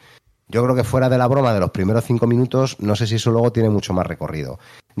Rajoy. Yo creo que fuera de la broma de los primeros 5 minutos, no sé si eso luego tiene mucho más recorrido.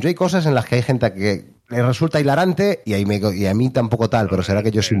 Yo hay cosas en las que hay gente que le resulta hilarante y a mí tampoco tal, pero será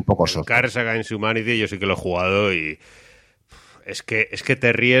que yo soy un poco soso. Cards Against Humanity yo sí que lo he jugado y es que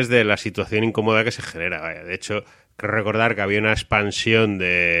te ríes de la situación incómoda que se genera. Vaya. De hecho, creo recordar que había una expansión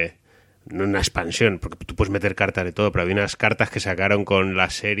no una expansión, porque tú puedes meter cartas de todo, pero había unas cartas que sacaron con la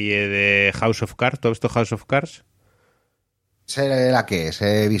serie de House of Cards. ¿Tú has visto House of Cards? Sé la que es,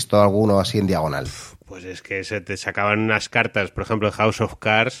 he visto alguno así en diagonal. Pues es que se te sacaban unas cartas, por ejemplo, de House of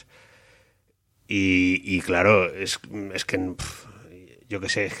Cards y claro, es que yo qué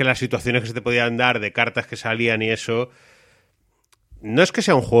sé, es que las situaciones que se te podían dar de cartas que salían y eso no es que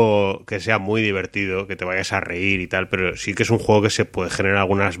sea un juego que sea muy divertido, que te vayas a reír y tal, pero sí que es un juego que se puede generar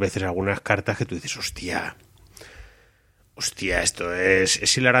algunas veces algunas cartas que tú dices, hostia, esto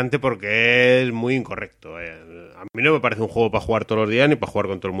es hilarante porque es muy incorrecto. A mí no me parece un juego para jugar todos los días ni para jugar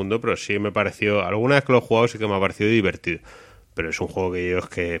con todo el mundo, pero sí me pareció, alguna vez que lo he jugado sí que me ha parecido divertido. Pero es un juego que yo es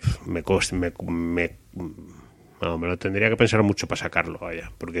que me lo tendría que pensar mucho para sacarlo,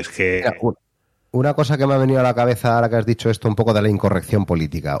 vaya, porque es que... Mira, una cosa que me ha venido a la cabeza ahora que has dicho esto, un poco de la incorrección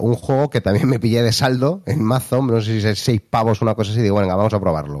política. Un juego que también me pillé de saldo en mazo, no sé si es 6 pavos, una cosa así, digo, venga, vamos a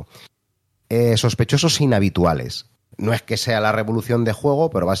probarlo. Sospechosos inhabituales. No es que sea la revolución de juego,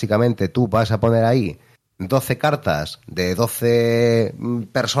 pero básicamente tú vas a poner ahí 12 cartas de 12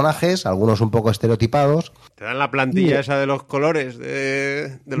 personajes, algunos un poco estereotipados. ¿Te dan la plantilla esa de los colores,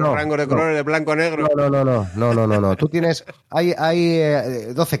 de los rangos de colores, de blanco a negro? No. Tú tienes... Hay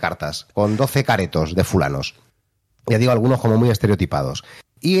 12 cartas con 12 caretos de fulanos. Ya digo, algunos como muy estereotipados.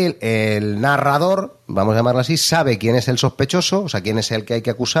 Y el narrador, vamos a llamarlo así, sabe quién es el sospechoso, o sea, quién es el que hay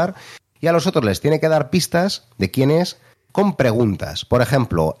que acusar, y a los otros les tiene que dar pistas de quién es con preguntas. Por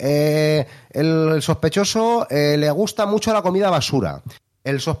ejemplo, el sospechoso le gusta mucho la comida basura.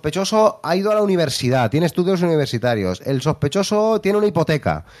 El sospechoso ha ido a la universidad, tiene estudios universitarios. El sospechoso tiene una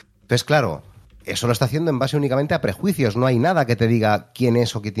hipoteca. Entonces, claro, eso lo está haciendo en base únicamente a prejuicios. No hay nada que te diga quién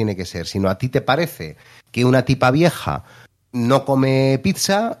es o qué tiene que ser, sino a ti te parece que una tipa vieja no come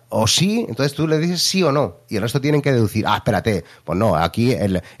pizza o sí, entonces tú le dices sí o no y el resto tienen que deducir, espérate, pues no, aquí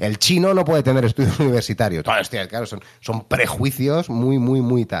el chino no puede tener estudios universitarios. Hostia, claro, son prejuicios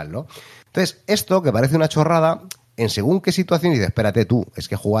muy tal, ¿no? Entonces, esto que parece una chorrada, en según qué situación dices, espérate tú, es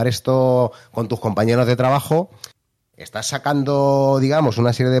que jugar esto con tus compañeros de trabajo estás sacando, digamos,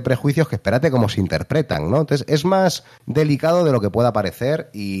 una serie de prejuicios que espérate cómo se interpretan, ¿no? Entonces es más delicado de lo que pueda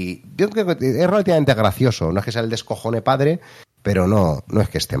parecer y yo creo que es relativamente gracioso. No es que sea el descojone padre, pero no es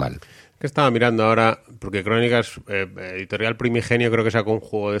que esté mal. Que estaba mirando ahora, porque Crónicas, Editorial Primigenio, creo que sacó un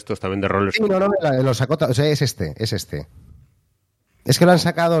juego de estos también de roles. Sí, lo sacó, o sea, es este. Es que lo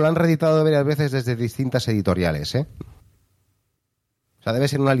han reeditado varias veces desde distintas editoriales, ¿eh? O sea, debe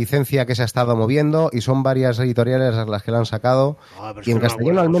ser una licencia que se ha estado moviendo y son varias editoriales las que la han sacado. Y en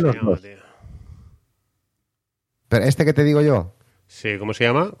castellano al menos dos. Pero este que te digo yo. Sí, ¿cómo se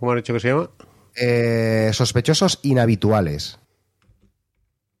llama? ¿Cómo han dicho que se llama? Sospechosos inhabituales.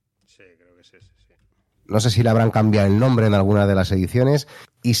 Sí, creo que es ese, sí. No sé si le habrán cambiado el nombre en alguna de las ediciones.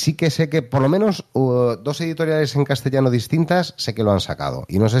 Y sí que sé que por lo menos 2 editoriales en castellano distintas sé que lo han sacado.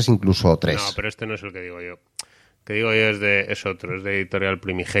 Y no sé si incluso 3. No, pero este no es el que digo yo. Que digo yo es otro, es de Editorial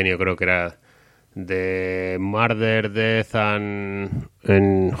Primigenio, creo que era de Murder, Death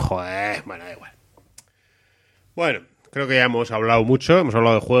joder, bueno, da igual. Bueno, creo que ya hemos hablado mucho, hemos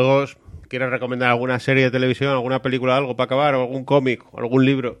hablado de juegos. ¿Quieres recomendar alguna serie de televisión, alguna película, algo para acabar, o algún cómic, o algún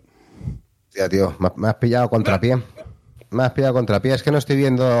libro? Ya, tío, me has pillado contrapié. Es que no estoy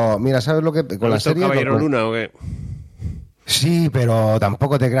viendo... Mira, ¿sabes lo que...? Con la serie... ¿Caballero Luna o qué? Sí, pero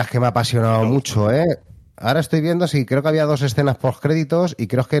tampoco te creas que me ha apasionado mucho, ¿eh? Ahora estoy viendo, sí, creo que había 2 escenas postcréditos y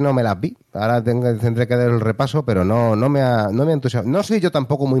creo que no me las vi. Ahora tendré que dar el repaso, pero no me ha entusiasmado. No soy yo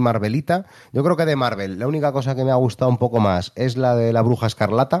tampoco muy Marvelita. Yo creo que de Marvel la única cosa que me ha gustado un poco más es la de la Bruja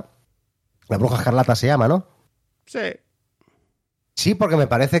Escarlata. La Bruja Escarlata se llama, ¿no? Sí. Sí, porque me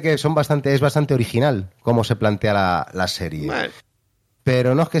parece que es bastante original cómo se plantea la serie. Vale.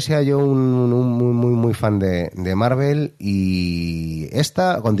 Pero no es que sea yo un muy fan de Marvel y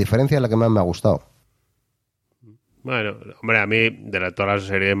esta, con diferencia, es la que más me ha gustado. Bueno, hombre, a mí, de toda la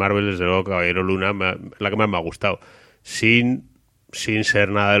serie de Marvel, desde luego, Caballero Luna es la que más me ha gustado. Sin ser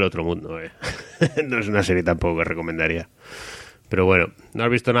nada del otro mundo, ¿eh? No es una serie tampoco que recomendaría. Pero bueno, no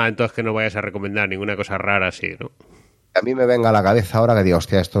has visto nada entonces que no vayas a recomendar, ninguna cosa rara así, ¿no? A mí me venga a la cabeza ahora que digo,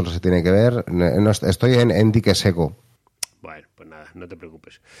 hostia, esto no se tiene que ver. No, estoy en dique seco. Bueno, pues nada, no te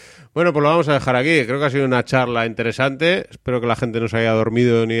preocupes. Bueno, pues lo vamos a dejar aquí. Creo que ha sido una charla interesante. Espero que la gente no se haya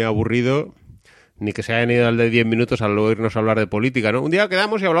dormido ni aburrido, ni que se hayan ido al de 10 minutos al oírnos hablar de política, ¿no? Un día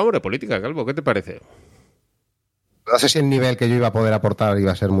quedamos y hablamos de política, Calvo. ¿Qué te parece? No sé si el nivel que yo iba a poder aportar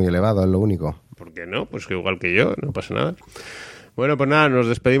iba a ser muy elevado, es lo único. ¿Por qué no? Pues que igual que yo, no pasa nada. Bueno, pues nada, nos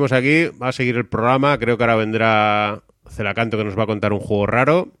despedimos aquí. Va a seguir el programa. Creo que ahora vendrá Celacanto, que nos va a contar un juego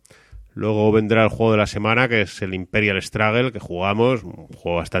raro. Luego vendrá el juego de la semana, que es el Imperial Struggle, que jugamos. Un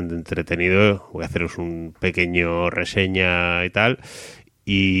juego bastante entretenido. Voy a haceros un pequeño reseña y tal.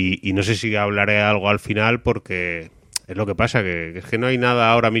 Y no sé si hablaré algo al final, porque es lo que pasa, que es que no hay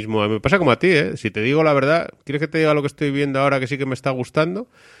nada ahora mismo. Me pasa como a ti, ¿eh? Si te digo la verdad, ¿quieres que te diga lo que estoy viendo ahora que sí que me está gustando?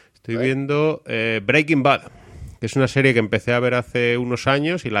 Estoy viendo Breaking Bad, que es una serie que empecé a ver hace unos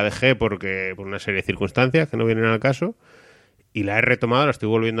años y la dejé por una serie de circunstancias que no vienen al caso. y la he retomado, la estoy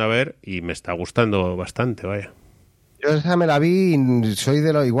volviendo a ver y me está gustando bastante, vaya. Yo esa me la vi y soy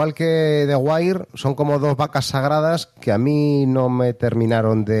de lo igual que The Wire, son como dos vacas sagradas que a mí no me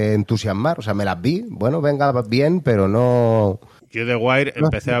terminaron de entusiasmar. O sea, me las vi, bueno, venga bien, pero no... Yo The Wire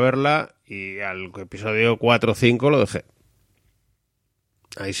empecé a verla y al episodio 4 o 5 lo dejé.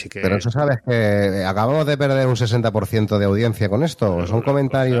 Ahí sí que... Pero eso sabes que acabamos de perder un 60% de audiencia con esto. Pero son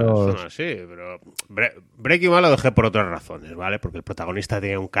comentarios... Son así, pero... Breaking Bad lo dejé por otras razones, ¿vale? Porque el protagonista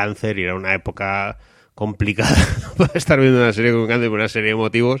tenía un cáncer y era una época complicada para estar viendo una serie con cáncer por una serie de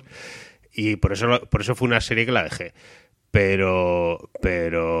motivos, y por eso fue una serie que la dejé. Pero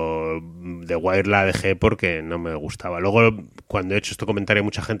The Wire la dejé porque no me gustaba. Luego, cuando he hecho este comentario, hay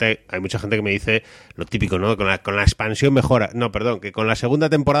mucha gente que me dice lo típico, ¿no? Con la expansión mejora. No, perdón, que con la segunda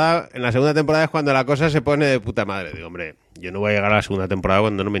temporada, en la segunda temporada es cuando la cosa se pone de puta madre. Digo, hombre, yo no voy a llegar a la segunda temporada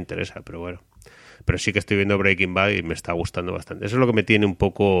cuando no me interesa, pero bueno. Pero sí que estoy viendo Breaking Bad y me está gustando bastante. Eso es lo que me tiene un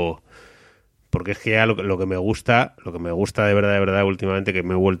poco... Porque es que ya lo que me gusta de verdad últimamente, que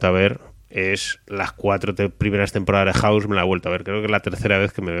me he vuelto a ver, es las 4 primeras temporadas de House. Me la he vuelto a ver. Creo que es la tercera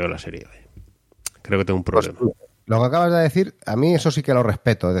vez que me veo la serie. Creo que tengo un problema. Pues, lo que acabas de decir, a mí eso sí que lo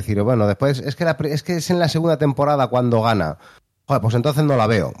respeto. Es decir, bueno, después es que es en la segunda temporada cuando gana. Joder, pues entonces no la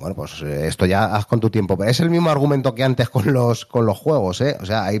veo. Bueno, pues esto ya haz con tu tiempo. Es el mismo argumento que antes con los juegos, ¿eh? O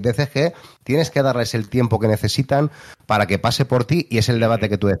sea, hay veces que tienes que darles el tiempo que necesitan para que pase por ti, y es el debate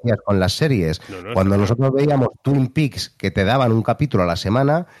que tú decías con las series. Cuando nosotros veíamos Twin Peaks, que te daban un capítulo a la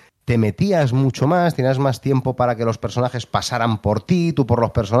semana, te metías mucho más, tenías más tiempo para que los personajes pasaran por ti, tú por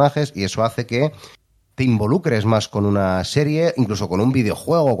los personajes, y eso hace que te involucres más con una serie, incluso con un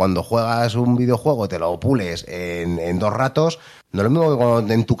videojuego. Cuando juegas un videojuego te lo pules en 2 ratos, no es lo mismo que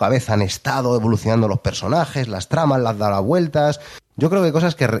cuando en tu cabeza han estado evolucionando los personajes, las tramas, las dado vueltas. Yo creo que hay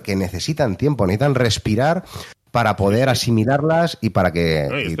cosas que necesitan tiempo, necesitan respirar para poder asimilarlas y para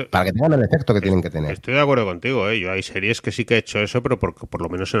que tengan el efecto que tienen que tener. Estoy de acuerdo contigo, ¿eh? Yo hay series que sí que he hecho eso, pero por lo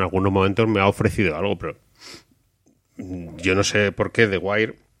menos en algunos momentos me ha ofrecido algo, pero yo no sé por qué The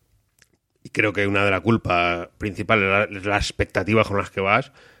Wire, y creo que una de las culpas principales es la expectativa con las que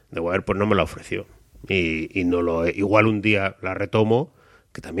vas. The Wire pues no me la ofreció. Y no lo igual un día la retomo,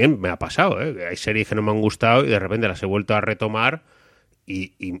 que también me ha pasado, ¿eh? Que hay series que no me han gustado y de repente las he vuelto a retomar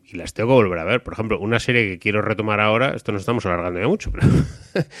y las tengo que volver a ver. Por ejemplo, una serie que quiero retomar ahora, esto nos estamos alargando ya mucho, pero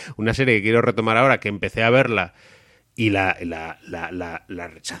una serie que quiero retomar ahora, que empecé a verla y la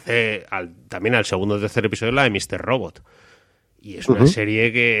rechacé también al segundo o tercer episodio, la de Mr. Robot. Y es una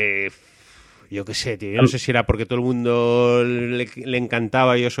serie que... Yo qué sé, tío. Yo no sé si era porque todo el mundo le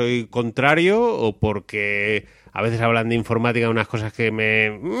encantaba y yo soy contrario, o porque a veces hablan de informática, unas cosas que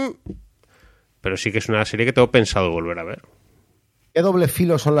me... Pero sí que es una serie que tengo pensado volver a ver. Qué doble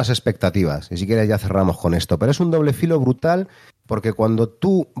filo son las expectativas. Y si quieres ya cerramos con esto. Pero es un doble filo brutal, porque cuando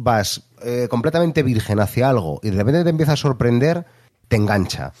tú vas completamente virgen hacia algo y de repente te empieza a sorprender, te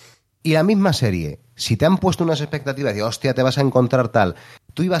engancha. Y la misma serie, si te han puesto unas expectativas de hostia, te vas a encontrar tal,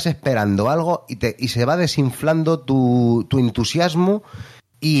 tú ibas esperando algo y se va desinflando tu entusiasmo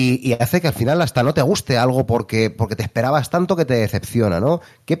y hace que al final hasta no te guste algo porque te esperabas tanto que te decepciona, ¿no?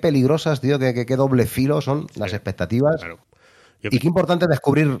 Qué peligrosas, tío, qué doble filo son las expectativas. Claro. Y qué importante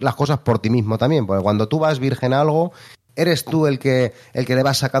descubrir las cosas por ti mismo también, porque cuando tú vas virgen a algo, eres tú el que le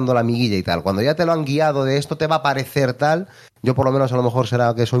vas sacando la miguilla y tal. Cuando ya te lo han guiado de esto te va a parecer tal, yo por lo menos a lo mejor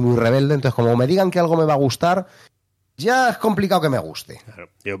será que soy muy rebelde, entonces como me digan que algo me va a gustar, ya es complicado que me guste. Claro.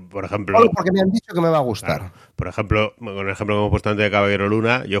 Yo, por ejemplo... Solo porque me han dicho que me va a gustar. Claro. Por ejemplo, con el ejemplo que hemos puesto antes de Caballero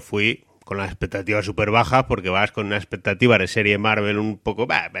Luna, yo fui con las expectativas súper bajas, porque vas con una expectativa de serie Marvel un poco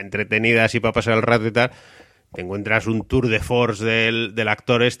entretenida, así para pasar el rato y tal. Te encuentras un tour de force del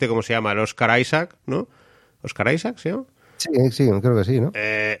actor ¿cómo se llama? El Oscar Isaac, ¿no? ¿Oscar Isaac, sí? ¿No? Sí, creo que sí, ¿no?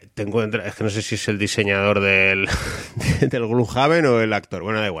 Te encuentras, es que no sé si es el diseñador del Gloomhaven o el actor,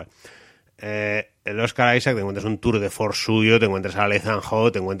 bueno, da igual. El Oscar Isaac, te encuentras un tour de force suyo, te encuentras a Ethan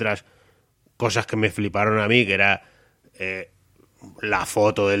Hawke, te encuentras cosas que me fliparon a mí, que era la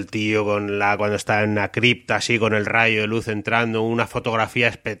foto del tío cuando está en una cripta así con el rayo de luz entrando, una fotografía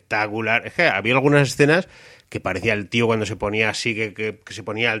espectacular. Es que había algunas escenas que parecía el tío cuando se ponía así, que se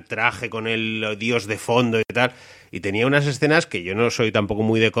ponía el traje con el dios de fondo y tal, y tenía unas escenas que yo no soy tampoco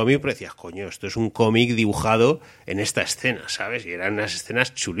muy de cómic, pero decías, coño, esto es un cómic dibujado en esta escena, ¿sabes? Y eran unas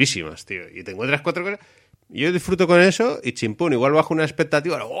escenas chulísimas, tío, y te encuentras 4 cosas. Yo disfruto con eso y chimpún, igual bajo una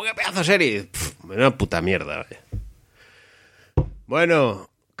expectativa, ¡oh, qué pedazo de serie! Una puta mierda, vaya. Bueno,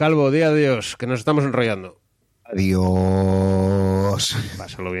 Calvo, di adiós, que nos estamos enrollando. Adiós.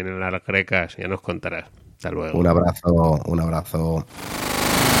 Pásalo bien en las grecas, ya nos contarás. Hasta luego. Un abrazo.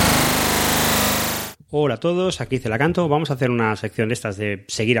 Hola a todos, aquí Celacanto. Vamos a hacer una sección de estas de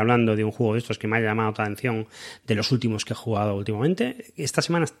seguir hablando de un juego de estos que me ha llamado la atención de los últimos que he jugado últimamente. Esta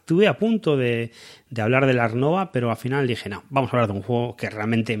semana estuve a punto de hablar de la Nova, pero al final dije, no, vamos a hablar de un juego que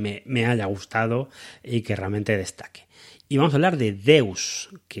realmente me haya gustado y que realmente destaque. Y vamos a hablar de Deus,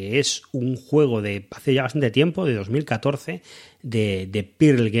 que es un juego de hace ya bastante tiempo, de 2014, de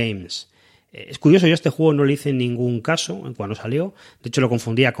Pearl Games. Es curioso, yo a este juego no le hice ningún caso cuando salió. De hecho, lo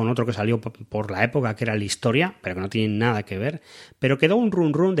confundía con otro que salió por la época, que era la Historia, pero que no tiene nada que ver. Pero quedó un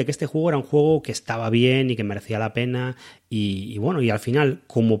run de que este juego era un juego que estaba bien y que merecía la pena. Y bueno, y al final,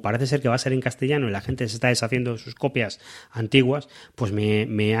 como parece ser que va a ser en castellano y la gente se está deshaciendo de sus copias antiguas, pues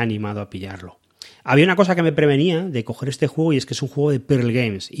me ha animado a pillarlo. Había una cosa que me prevenía de coger este juego y es que es un juego de Pearl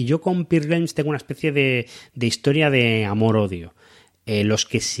Games. Y yo con Pearl Games tengo una especie de historia de amor-odio. Los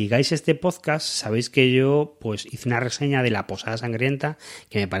que sigáis este podcast sabéis que yo pues hice una reseña de La Posada Sangrienta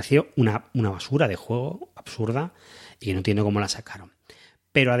que me pareció una basura de juego absurda y que no entiendo cómo la sacaron.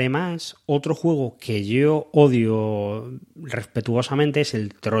 Pero además, otro juego que yo odio respetuosamente es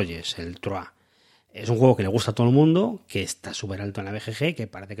el Troyes, el Troyes. Es un juego que le gusta a todo el mundo, que está súper alto en la BGG, que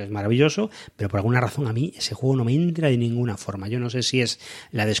parece que es maravilloso, pero por alguna razón a mí ese juego no me entra de ninguna forma. Yo no sé si es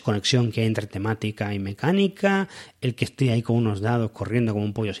la desconexión que hay entre temática y mecánica, el que estoy ahí con unos dados corriendo como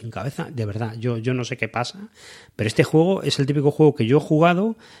un pollo sin cabeza. De verdad, yo no sé qué pasa, pero este juego es el típico juego que yo he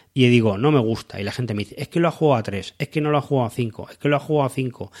jugado y digo, no me gusta. Y la gente me dice, es que lo ha jugado a 3, es que no lo ha jugado a 5, es que lo ha jugado a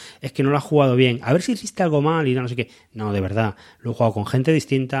 5, es que no lo ha jugado bien. A ver si existe algo mal y no sé qué. No, de verdad, lo he jugado con gente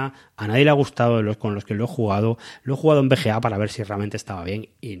distinta, a nadie le ha gustado de con los que lo he jugado en VGA para ver si realmente estaba bien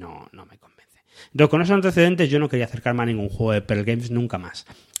y no me convence. Entonces, con esos antecedentes yo no quería acercarme a ningún juego de Pearl Games nunca más.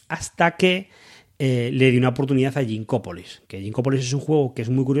 Hasta que le di una oportunidad a Ginkopolis. Que Ginkopolis es un juego que es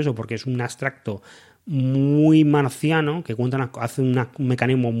muy curioso porque es un abstracto muy marciano que hace un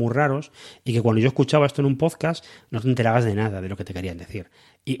mecanismos muy raros y que cuando yo escuchaba esto en un podcast no te enterabas de nada de lo que te querían decir.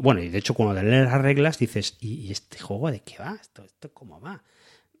 Y bueno, y de hecho cuando te lees las reglas dices, ¿y este juego de qué va? ¿Esto cómo va?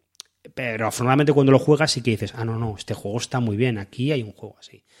 Pero afortunadamente cuando lo juegas sí que dices, no, este juego está muy bien, aquí hay un juego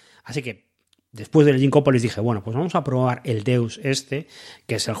así. Así que después del Ginkopolis dije, bueno, pues vamos a probar el Deus que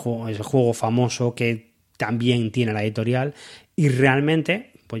es el juego famoso que también tiene la editorial y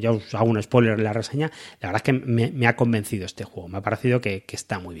realmente, pues ya os hago un spoiler en la reseña, la verdad es que me ha convencido este juego, me ha parecido que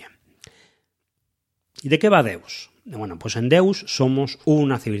está muy bien. ¿Y de qué va Deus? Bueno, pues en Deus somos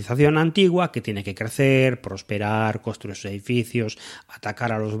una civilización antigua que tiene que crecer, prosperar, construir sus edificios,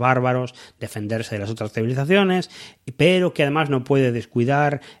 atacar a los bárbaros, defenderse de las otras civilizaciones, pero que además no puede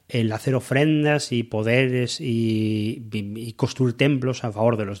descuidar el hacer ofrendas y poderes y construir templos a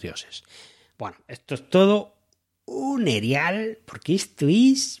favor de los dioses. Bueno, esto es todo un erial, porque esto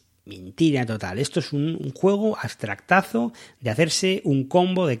es mentira total. Esto es un juego abstractazo de hacerse un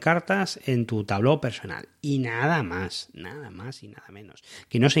combo de cartas en tu tabló personal. Y nada más y nada menos.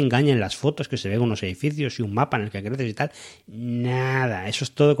 Que no se engañen las fotos que se ven unos edificios y un mapa en el que creces y tal. Nada, eso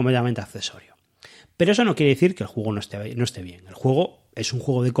es todo completamente accesorio. Pero eso no quiere decir que el juego no esté bien. El juego es un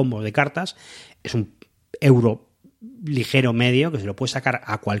juego de combos de cartas, es un euro ligero medio que se lo puedes sacar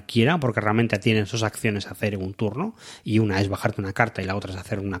a cualquiera porque realmente tienes dos acciones a hacer en un turno y una es bajarte una carta y la otra es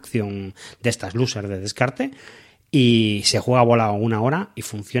hacer una acción de estas loser de descarte y se juega a bola 1 hora y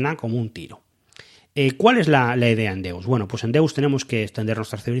funciona como un tiro. ¿Cuál es la idea en Deus? Bueno, pues en Deus tenemos que extender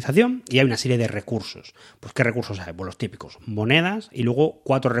nuestra civilización y hay una serie de recursos. Pues ¿qué recursos hay? Pues los típicos, monedas y luego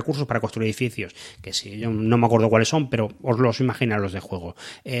 4 recursos para construir edificios, que sí, yo no me acuerdo cuáles son, pero os los imagináis los de juego.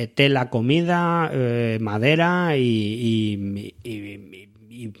 Tela, comida, madera y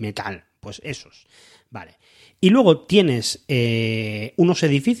metal, pues esos. Vale. Y luego tienes unos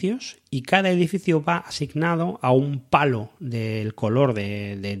edificios y cada edificio va asignado a un palo del color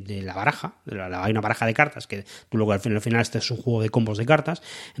de la baraja. Hay una baraja de cartas que tú luego al final este es un juego de combos de cartas.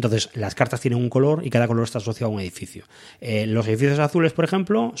 Entonces las cartas tienen un color y cada color está asociado a un edificio. Los edificios azules, por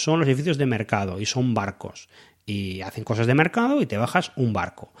ejemplo, son los edificios de mercado y son barcos. Y hacen cosas de mercado y te bajas un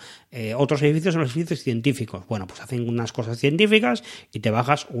barco. Otros edificios son los edificios científicos. Bueno, pues hacen unas cosas científicas y te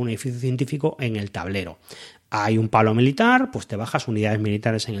bajas un edificio científico en el tablero. Hay un palo militar, pues te bajas unidades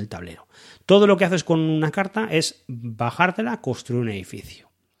militares en el tablero. Todo lo que haces con una carta es bajártela, construir un edificio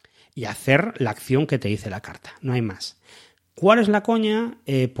y hacer la acción que te dice la carta. No hay más. ¿Cuál es la coña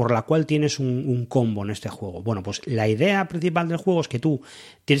por la cual tienes un combo en este juego? Bueno, pues la idea principal del juego es que tú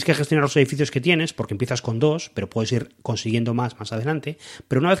tienes que gestionar los edificios que tienes, porque empiezas con 2, pero puedes ir consiguiendo más adelante.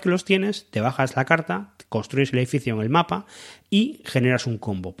 Pero una vez que los tienes, te bajas la carta, construyes el edificio en el mapa y generas un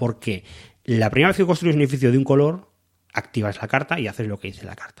combo. Porque la primera vez que construyes un edificio de un color, activas la carta y haces lo que dice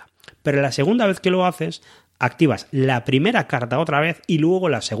la carta. Pero la segunda vez que lo haces, activas la primera carta otra vez y luego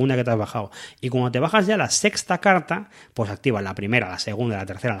la segunda que te has bajado. Y cuando te bajas ya la sexta carta, pues activas la primera, la segunda, la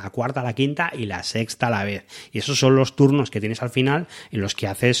tercera, la cuarta, la quinta y la sexta a la vez. Y esos son los turnos que tienes al final en los que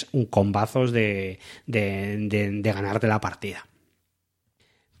haces un combazos de ganarte la partida.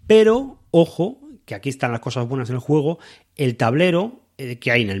 Pero, ojo, que aquí están las cosas buenas del juego, el tablero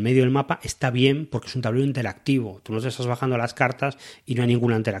que hay en el medio del mapa está bien porque es un tablero interactivo. Tú no te estás bajando las cartas y no hay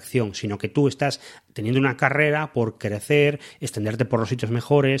ninguna interacción, sino que tú estás teniendo una carrera por crecer, extenderte por los sitios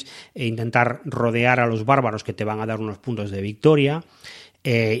mejores e intentar rodear a los bárbaros que te van a dar unos puntos de victoria.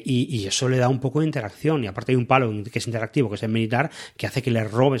 Y eso le da un poco de interacción, y aparte hay un palo que es interactivo, que es el militar, que hace que le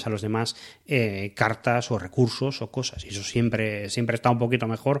robes a los demás cartas o recursos o cosas, y eso siempre está un poquito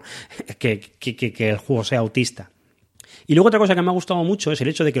mejor que el juego sea autista. Y luego otra cosa que me ha gustado mucho es el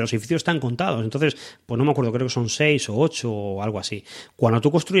hecho de que los edificios están contados. Entonces, pues no me acuerdo, creo que son 6 o 8 o algo así. Cuando tú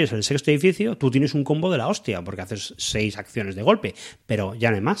construyes el sexto edificio, tú tienes un combo de la hostia, porque haces 6 acciones de golpe. Pero ya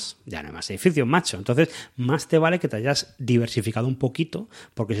no hay más edificios, macho. Entonces, más te vale que te hayas diversificado un poquito,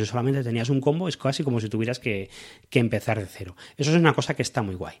 porque si solamente tenías un combo, es casi como si tuvieras que empezar de cero. Eso es una cosa que está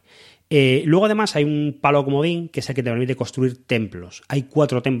muy guay. Luego además hay un palo comodín que es el que te permite construir templos. Hay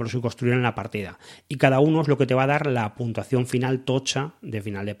 4 templos que construir en la partida y cada uno es lo que te va a dar la puntuación final tocha de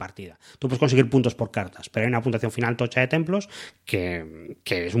final de partida. Tú puedes conseguir puntos por cartas, pero hay una puntuación final tocha de templos que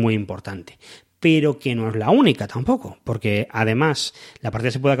es muy importante. Pero que no es la única tampoco, porque además la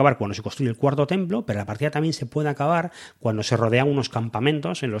partida se puede acabar cuando se construye el cuarto templo, pero la partida también se puede acabar cuando se rodean unos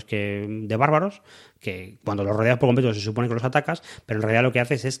campamentos en los que de bárbaros, que cuando los rodeas por completo se supone que los atacas, pero en realidad lo que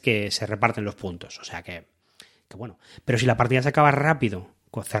haces es que se reparten los puntos, o sea que bueno. Pero si la partida se acaba rápido,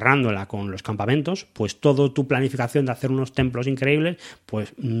 cerrándola con los campamentos, pues toda tu planificación de hacer unos templos increíbles,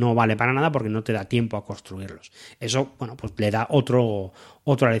 pues no vale para nada porque no te da tiempo a construirlos. Eso, bueno, pues le da otro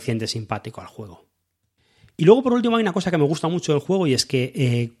aliciente simpático al juego. Y luego, por último, hay una cosa que me gusta mucho del juego y es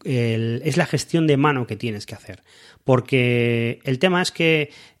que es la gestión de mano que tienes que hacer. Porque el tema es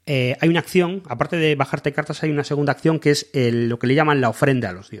que hay una acción, aparte de bajarte cartas, hay una segunda acción que es lo que le llaman la ofrenda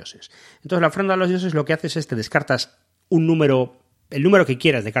a los dioses. Entonces, la ofrenda a los dioses lo que haces es te descartas el número que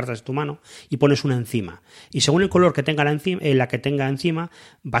quieras de cartas de tu mano y pones una encima. Y según el color que tenga la que tenga encima,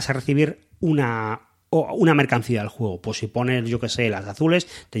 vas a recibir una mercancía del juego. Pues si pones, yo que sé, las azules,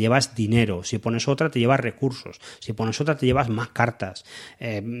 te llevas dinero. Si pones otra, te llevas recursos. Si pones otra, te llevas más cartas.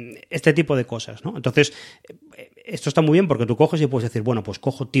 Este tipo de cosas, ¿no? Entonces, esto está muy bien porque tú coges y puedes decir, bueno, pues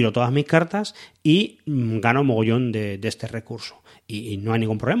tiro todas mis cartas y gano mogollón de este recurso. Y no hay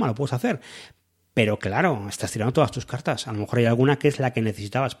ningún problema, lo puedes hacer. Pero claro, estás tirando todas tus cartas. A lo mejor hay alguna que es la que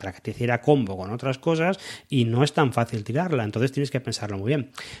necesitabas para que te hiciera combo con otras cosas y no es tan fácil tirarla. Entonces tienes que pensarlo muy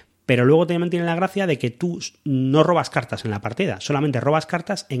bien. Pero luego también tiene la gracia de que tú no robas cartas en la partida. Solamente robas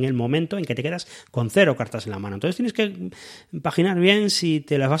cartas en el momento en que te quedas con 0 cartas en la mano. Entonces tienes que imaginar bien si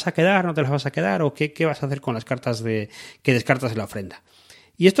te las vas a quedar, no te las vas a quedar o qué vas a hacer con las cartas que descartas en la ofrenda.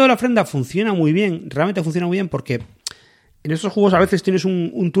 Y esto de la ofrenda funciona muy bien. Realmente funciona muy bien porque en estos juegos a veces tienes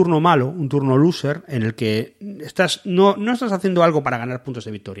un turno malo, un turno loser, en el que no estás haciendo algo para ganar puntos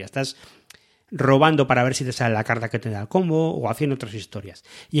de victoria, estás robando para ver si te sale la carta que te da el combo o haciendo otras historias.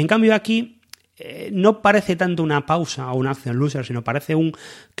 Y en cambio aquí no parece tanto una pausa o una acción loser, sino parece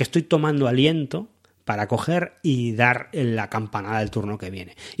que estoy tomando aliento para coger y dar la campanada del turno que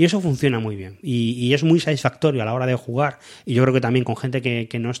viene. Y eso funciona muy bien. Y es muy satisfactorio a la hora de jugar. Y yo creo que también con gente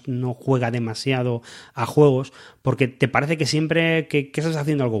que no juega demasiado a juegos, porque te parece que siempre que estás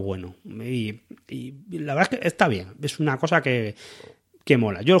haciendo algo bueno. Y la verdad es que está bien. Es una cosa que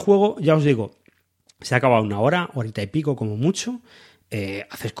mola. Yo el juego, ya os digo, se ha acabado 1 hora, horita y pico como mucho.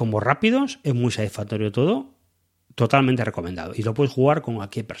 Haces combos rápidos, es muy satisfactorio todo. Totalmente recomendado y lo puedes jugar con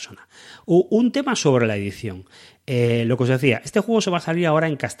cualquier persona. Un tema sobre la edición. Lo que os decía, este juego se va a salir ahora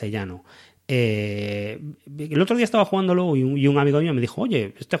en castellano. El otro día estaba jugándolo y un amigo mío me dijo,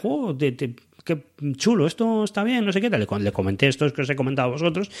 oye, este juego, qué chulo, esto está bien, no sé qué tal. Le comenté esto que os he comentado a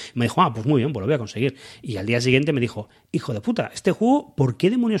vosotros y me dijo, pues muy bien, pues lo voy a conseguir. Y al día siguiente me dijo, hijo de puta, este juego, ¿por qué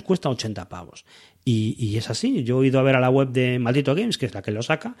demonios cuesta 80 pavos? Y es así, yo he ido a ver a la web de Maldito Games, que es la que lo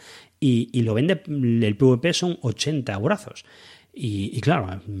saca, y lo vende, el PvP son 80 eurazos. Y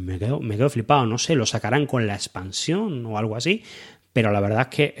claro, me quedo flipado, no sé, lo sacarán con la expansión o algo así, pero la verdad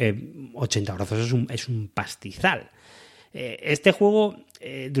es que 80 eurazos es un pastizal. Este juego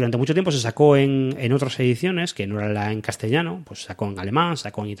durante mucho tiempo se sacó en otras ediciones, que no era la en castellano, pues sacó en alemán,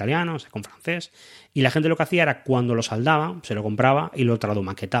 sacó en italiano, sacó en francés, y la gente lo que hacía era cuando lo saldaba, se lo compraba y lo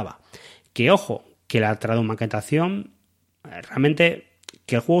tradumaquetaba. Que ojo, que la tradumaquetación realmente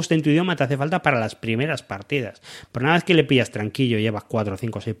que el juego esté en tu idioma te hace falta para las primeras partidas. Pero una vez que le pillas tranquillo y llevas 4,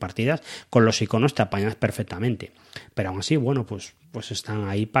 5, 6 partidas, con los iconos te apañas perfectamente. Pero aún así, bueno, pues están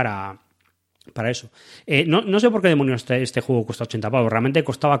ahí para eso. No sé por qué demonios este juego cuesta 80 pavos. Realmente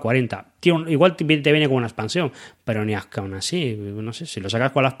costaba 40. Tío, igual te viene con una expansión, pero ni aún así. No sé, si lo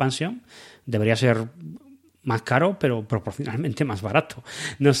sacas con la expansión, debería ser más caro, pero proporcionalmente más barato.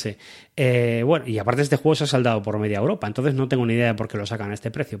 No sé. Bueno, y aparte este juego se ha saldado por media Europa, entonces no tengo ni idea de por qué lo sacan a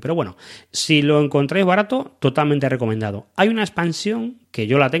este precio. Pero bueno, si lo encontráis barato, totalmente recomendado. Hay una expansión que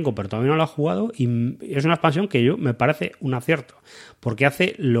yo la tengo, pero todavía no la he jugado, y es una expansión que me parece un acierto, porque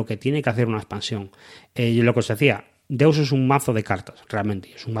hace lo que tiene que hacer una expansión. Lo que os decía, Deus es un mazo de cartas, realmente.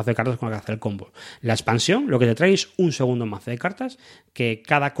 Es un mazo de cartas con el que hacer el combo. La expansión lo que te trae es un segundo mazo de cartas que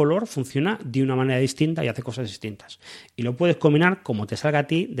cada color funciona de una manera distinta y hace cosas distintas. Y lo puedes combinar como te salga a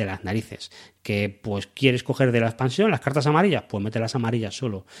ti de las narices. Que pues quieres coger de la expansión las cartas amarillas, pues mete las amarillas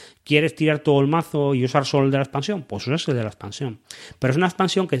solo. ¿Quieres tirar todo el mazo y usar solo el de la expansión? Pues usas el de la expansión. Pero es una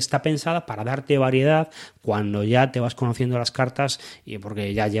expansión que está pensada para darte variedad cuando ya te vas conociendo las cartas y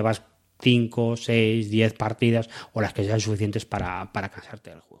porque ya llevas 5, 6, 10 partidas o las que sean suficientes para cansarte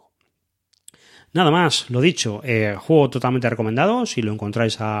del juego. Nada más, lo dicho, juego totalmente recomendado si lo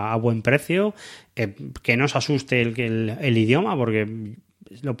encontráis a buen precio, que no os asuste el idioma porque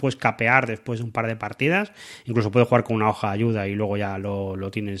lo puedes capear después de un par de partidas, incluso puedes jugar con una hoja de ayuda y luego ya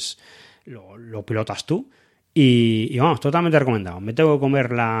lo tienes, lo pilotas tú. Y vamos, totalmente recomendado. Me tengo que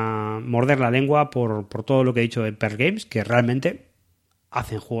morder la lengua por todo lo que he dicho de Pearl Games, que realmente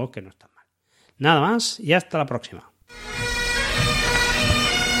hacen juegos que no están mal. Nada más y hasta la próxima.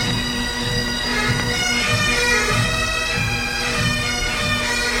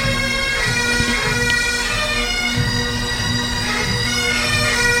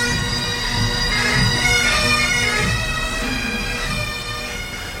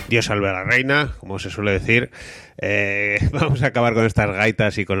 Dios salve a la reina, como se suele decir. Vamos a acabar con estas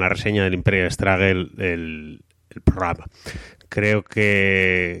gaitas y con la reseña del Imperial Struggle, el programa. Creo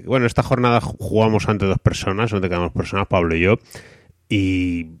que, bueno, esta jornada jugamos ante 2 personas, donde quedamos personas, Pablo y yo,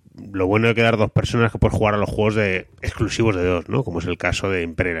 y lo bueno de quedar 2 personas es que puedes jugar a los juegos exclusivos de 2, ¿no? Como es el caso de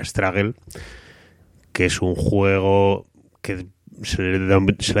Imperial Struggle, que es un juego que se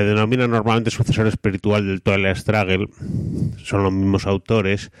le denomina normalmente sucesor espiritual del Twilight Struggle. Son los mismos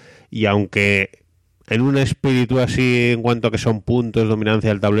autores, y aunque en un espíritu así, en cuanto a que son puntos, dominancia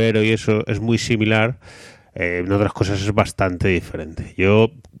del tablero y eso, es muy similar, en otras cosas es bastante diferente.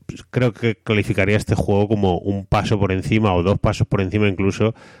 Yo creo que calificaría este juego como un paso por encima o 2 pasos por encima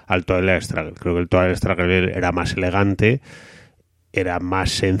incluso al Twilight Struggle. Creo que el Twilight Struggle era más elegante, era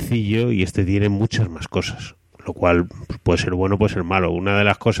más sencillo y este tiene muchas más cosas, lo cual puede ser bueno, puede ser malo. Una de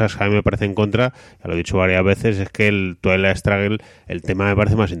las cosas que a mí me parece en contra, ya lo he dicho varias veces, es que el Twilight Struggle, el tema me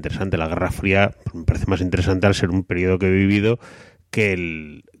parece más interesante. La Guerra Fría me parece más interesante al ser un periodo que he vivido que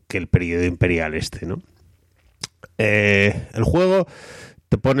el periodo imperial ¿no? El juego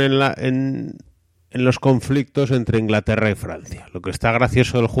te pone en los conflictos entre Inglaterra y Francia. Lo que está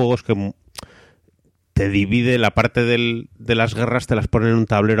gracioso del juego es que te divide la parte de las guerras, te las pone en un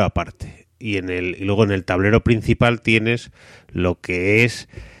tablero aparte. Y luego en el tablero principal tienes lo que es,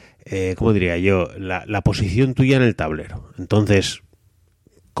 ¿cómo diría yo? La posición tuya en el tablero. Entonces,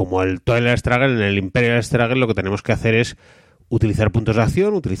 como el Twilight Struggle, en el Imperial Struggle lo que tenemos que hacer es utilizar puntos de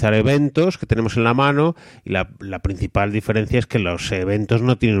acción, utilizar eventos que tenemos en la mano, y la principal diferencia es que los eventos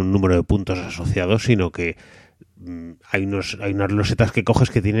no tienen un número de puntos asociados, sino que hay unas losetas que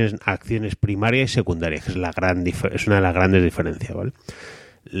coges que tienen acciones primarias y secundarias, que es una de las grandes diferencias, ¿vale?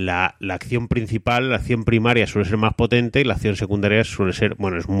 La acción principal, la acción primaria suele ser más potente y la acción secundaria suele ser,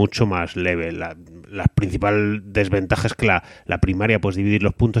 bueno, es mucho más leve. La principal desventaja es que la primaria puedes dividir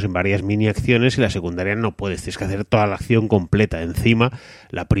los puntos en varias mini acciones y la secundaria no puedes, tienes que hacer toda la acción completa. Encima,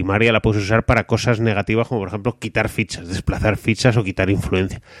 la primaria la puedes usar para cosas negativas como por ejemplo quitar fichas, desplazar fichas o quitar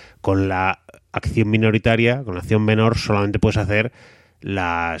influencia. Con la acción minoritaria, con la acción menor, solamente puedes hacer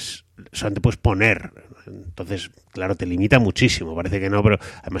solamente puedes poner. Entonces, claro, te limita muchísimo. Parece que no, pero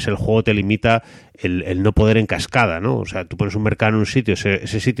además el juego te limita el no poder en cascada, ¿no? O sea, tú pones un mercado en un sitio,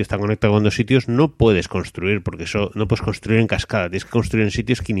 ese sitio está conectado con 2 sitios, no puedes construir, porque eso no puedes construir en cascada. Tienes que construir en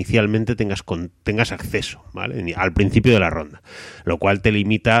sitios que inicialmente tengas acceso, ¿vale? Al principio de la ronda. Lo cual te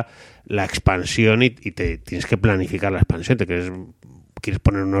limita la expansión y te tienes que planificar la expansión. Quieres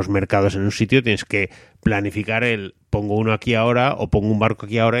poner unos mercados en un sitio, tienes que planificar pongo uno aquí ahora o pongo un barco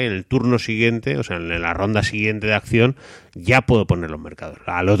aquí ahora, y en el turno siguiente, o sea, en la ronda siguiente de acción, ya puedo poner los mercados.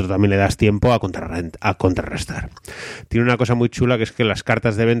 Al otro también le das tiempo a contrarrestar. Tiene una cosa muy chula, que es que las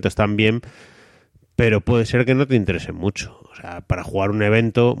cartas de evento están bien, pero puede ser que no te interese mucho. O sea, para jugar un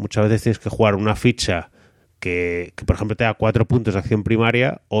evento muchas veces tienes que jugar una ficha que por ejemplo te da 4 puntos de acción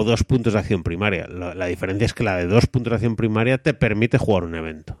primaria o 2 puntos de acción primaria. La diferencia es que la de 2 puntos de acción primaria te permite jugar un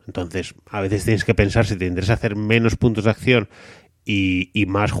evento. Entonces, a veces tienes que pensar si te interesa hacer menos puntos de acción y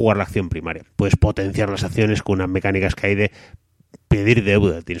más jugar la acción primaria. Puedes potenciar las acciones con unas mecánicas que hay de pedir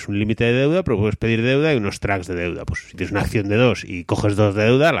deuda. Tienes un límite de deuda, pero puedes pedir deuda y unos tracks de deuda. Pues si tienes una acción de 2 y coges 2 de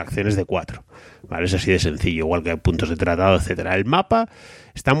deuda, la acción es de 4. ¿Vale? Es así de sencillo, igual que puntos de tratado, etcétera. El mapa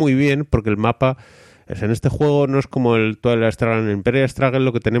está muy bien porque el mapa, o sea, en este juego no es como el Twilight Struggle. En el Imperial Struggle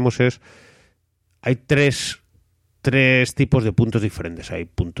lo que tenemos es, hay tres tipos de puntos diferentes. Hay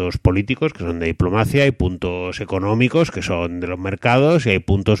puntos políticos, que son de diplomacia, hay puntos económicos, que son de los mercados, y hay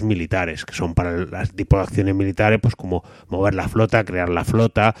puntos militares, que son para el tipo de acciones militares, pues como mover la flota, crear la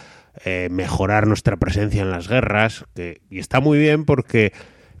flota, mejorar nuestra presencia en las guerras. Y está muy bien porque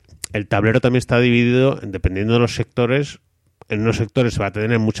el tablero también está dividido, dependiendo de los sectores. En unos sectores va a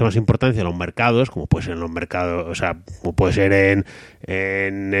tener mucha más importancia los mercados, como puede ser en los mercados, o sea, como puede ser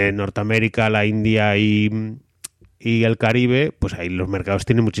en Norteamérica, la India y el Caribe, pues ahí los mercados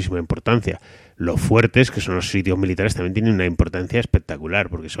tienen muchísima importancia. Los fuertes, que son los sitios militares, también tienen una importancia espectacular,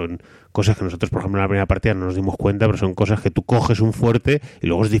 porque son cosas que nosotros, por ejemplo, en la primera partida no nos dimos cuenta, pero son cosas que tú coges un fuerte y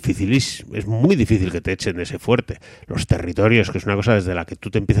luego es muy difícil que te echen de ese fuerte. Los territorios, que es una cosa desde la que tú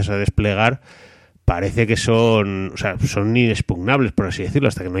te empiezas a desplegar, parece que son inexpugnables, por así decirlo.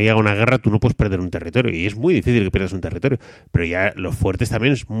 Hasta que no llega una guerra tú no puedes perder un territorio, y es muy difícil que pierdas un territorio. Pero ya los fuertes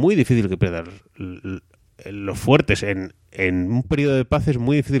también es muy difícil que pierdas. Los fuertes en un periodo de paz es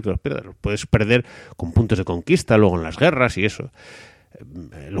muy difícil que los pierdas. Los puedes perder con puntos de conquista, luego en las guerras y eso.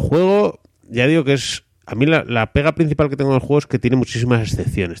 El juego, ya digo que es... A mí la pega principal que tengo en el juego es que tiene muchísimas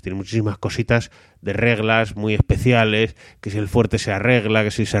excepciones, tiene muchísimas cositas de reglas muy especiales, que si el fuerte se arregla,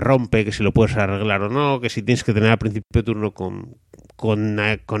 que si se rompe, que si lo puedes arreglar o no, que si tienes que tener al principio de turno con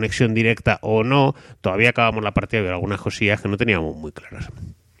una conexión directa o no. Todavía acabamos la partida y había algunas cosillas que no teníamos muy claras.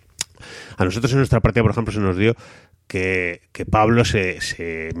 A nosotros en nuestra partida, por ejemplo, se nos dio que Pablo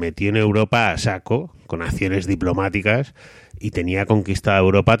se metió en Europa a saco, con acciones diplomáticas, y tenía conquistada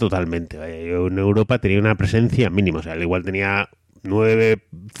Europa totalmente. Yo en Europa tenía una presencia mínima, o sea, al igual tenía 9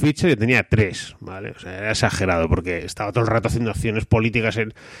 fichas, yo tenía 3, ¿vale? O sea, era exagerado, porque estaba todo el rato haciendo acciones políticas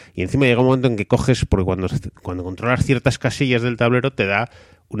y encima llega un momento en que coges, porque cuando controlas ciertas casillas del tablero te da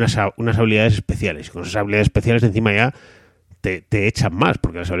unas habilidades especiales, y con esas habilidades especiales encima ya te echan más,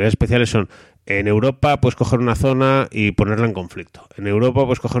 porque las habilidades especiales son: en Europa puedes coger una zona y ponerla en conflicto, en Europa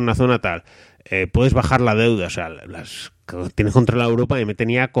puedes coger una zona tal, puedes bajar la deuda, o sea, tienes controlado Europa, y me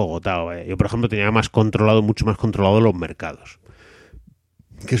tenía cogotado. Yo, por ejemplo, tenía mucho más controlado los mercados,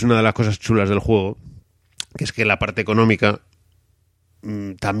 que es una de las cosas chulas del juego, que es que la parte económica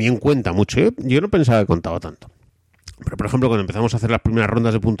también cuenta mucho. Yo no pensaba que contaba tanto. Pero, por ejemplo, cuando empezamos a hacer las primeras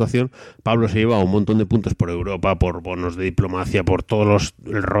rondas de puntuación, Pablo se llevaba un montón de puntos por Europa, por bonos de diplomacia, por todos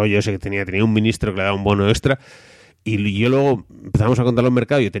el rollo ese que tenía. Tenía un ministro que le daba un bono extra. Y yo luego empezamos a contar los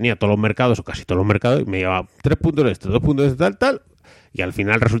mercados. Yo tenía todos los mercados, o casi todos los mercados, y me llevaba 3 puntos de esto, 2 puntos de tal. Y al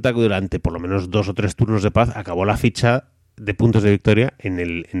final resulta que durante por lo menos 2 o 3 turnos de paz acabó la ficha de puntos de victoria en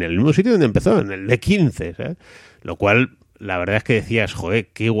el mismo sitio donde empezó, en el de 15, ¿sabes? Lo cual... La verdad es que decías, joder,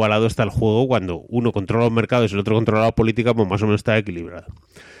 qué igualado está el juego cuando uno controla los mercados y el otro controla la política, pues más o menos está equilibrado.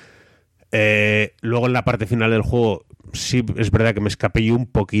 Luego en la parte final del juego, sí, es verdad que me escapé yo un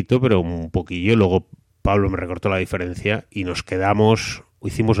poquito, pero un poquillo. Luego Pablo me recortó la diferencia y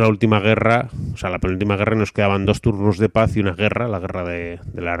hicimos la última guerra, o sea, la penúltima guerra, y nos quedaban 2 turnos de paz y una guerra, la guerra de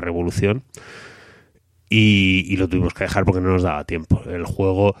la revolución. Y lo tuvimos que dejar porque no nos daba tiempo. El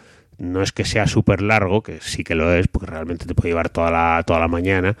juego... No es que sea súper largo, que sí que lo es, porque realmente te puede llevar toda la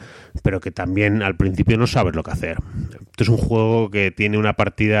mañana, pero que también al principio no sabes lo que hacer. Esto es un juego que tiene una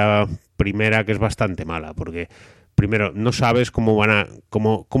partida primera que es bastante mala, porque primero no sabes cómo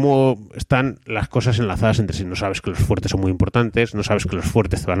están las cosas enlazadas entre sí. No sabes que los fuertes son muy importantes, no sabes que los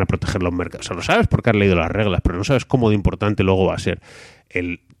fuertes te van a proteger los mercados. O sea, lo sabes porque has leído las reglas, pero no sabes cómo de importante luego va a ser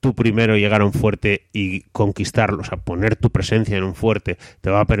tú primero llegar a un fuerte y conquistarlo, o sea, poner tu presencia en un fuerte te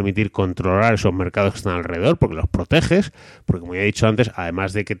va a permitir controlar esos mercados que están alrededor, porque los proteges, porque como ya he dicho antes,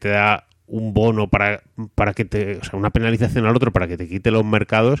 además de que te da un bono para que o sea, una penalización al otro para que te quite los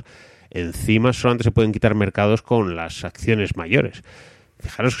mercados, encima solamente se pueden quitar mercados con las acciones mayores.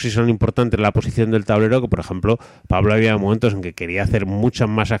 Fijaros que si son importantes la posición del tablero, que por ejemplo Pablo había momentos en que quería hacer muchas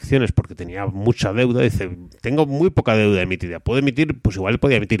más acciones porque tenía mucha deuda. Dice, tengo muy poca deuda emitida, puedo emitir, pues igual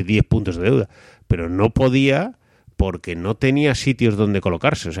podía emitir 10 puntos de deuda, pero no podía porque no tenía sitios donde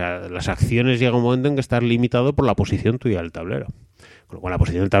colocarse. O sea, las acciones llega un momento en que estás limitado por la posición tuya del tablero. Con lo cual la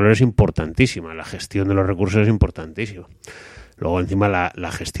posición del tablero es importantísima, la gestión de los recursos es importantísima. Luego encima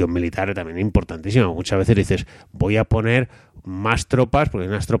la gestión militar también es importantísima. Muchas veces dices, voy a poner más tropas, porque hay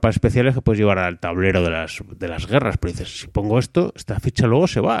unas tropas especiales que puedes llevar al tablero de las guerras, pero dices, si pongo esto, esta ficha luego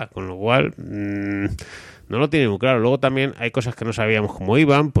se va, con lo cual no lo tiene muy claro. Luego también hay cosas que no sabíamos cómo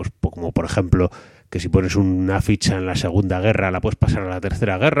iban, pues como por ejemplo que si pones una ficha en la Segunda Guerra la puedes pasar a la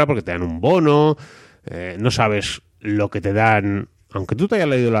Tercera Guerra porque te dan un bono, no sabes lo que te dan. Aunque tú te hayas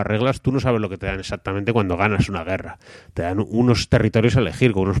leído las reglas, tú no sabes lo que te dan exactamente cuando ganas una guerra. Te dan unos territorios a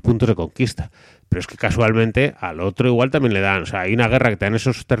elegir con unos puntos de conquista. Pero es que casualmente al otro igual también le dan. O sea, hay una guerra que te dan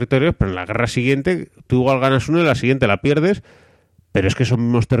esos territorios, pero en la guerra siguiente tú igual ganas uno y la siguiente la pierdes. Pero es que esos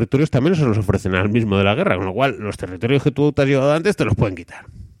mismos territorios también se los ofrecen al mismo de la guerra. Con lo cual, los territorios que tú te has llevado antes te los pueden quitar.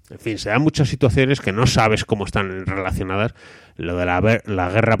 En fin, se dan muchas situaciones que no sabes cómo están relacionadas. Lo de la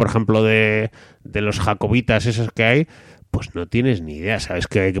guerra, por ejemplo, de los jacobitas, esas que hay, pues no tienes ni idea. Sabes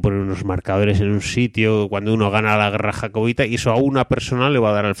que hay que poner unos marcadores en un sitio cuando uno gana la guerra jacobita y eso a una persona le va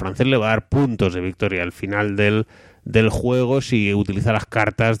a dar, al francés le va a dar puntos de victoria al final del juego si utiliza las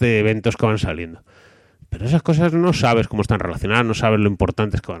cartas de eventos que van saliendo. Pero esas cosas no sabes cómo están relacionadas, no sabes lo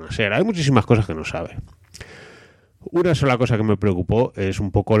importantes que van a ser. Hay muchísimas cosas que no sabes. Una sola cosa que me preocupó es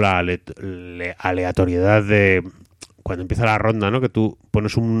un poco la aleatoriedad de cuando empieza la ronda, ¿no? Que tú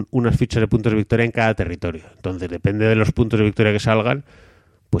pones unas fichas de puntos de victoria en cada territorio. Entonces, depende de los puntos de victoria que salgan,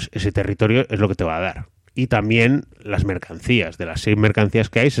 pues ese territorio es lo que te va a dar. Y también las mercancías. De las 6 mercancías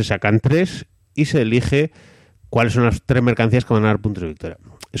que hay, se sacan 3 y se elige cuáles son las 3 mercancías que van a dar puntos de victoria.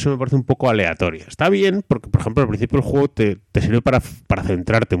 Eso me parece un poco aleatorio. Está bien, porque, por ejemplo, al principio del juego te sirve para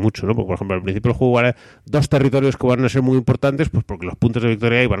centrarte mucho, ¿no? Porque, por ejemplo, al principio del juego hay 2 territorios que van a ser muy importantes, pues porque los puntos de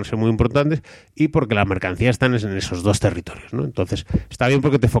victoria ahí van a ser muy importantes y porque las mercancías están en esos 2 territorios, ¿no? Entonces, está bien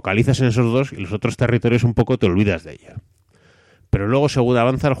porque te focalizas en esos 2 y los otros territorios un poco te olvidas de ella. Pero luego, según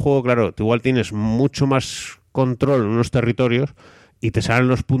avanza el juego, claro, tú igual tienes mucho más control en unos territorios y te salen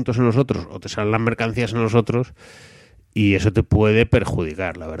los puntos en los otros o te salen las mercancías en los otros. Y eso te puede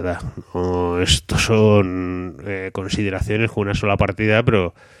perjudicar, la verdad. No, esto son consideraciones con una sola partida,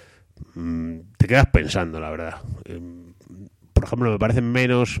 pero te quedas pensando, la verdad. Por ejemplo, me parecen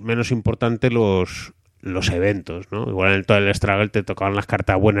menos importantes los eventos, ¿no? Igual en el Total Struggle te tocaban las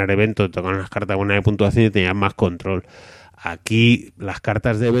cartas buenas de evento, te tocaban las cartas buenas de puntuación y tenías más control. Aquí las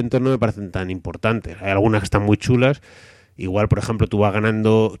cartas de eventos no me parecen tan importantes. Hay algunas que están muy chulas. Igual, por ejemplo, tú vas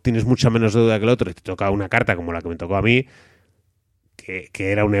ganando, tienes mucha menos deuda que el otro y te toca una carta como la que me tocó a mí,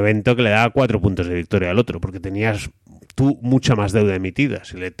 que era un evento que le daba 4 puntos de victoria al otro, porque tenías tú mucha más deuda emitida.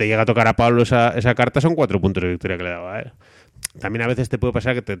 Si te llega a tocar a Pablo esa carta, son 4 puntos de victoria que le daba a él. También a veces te puede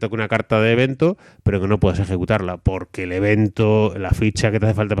pasar que te toque una carta de evento, pero que no puedas ejecutarla, porque el evento, la ficha que te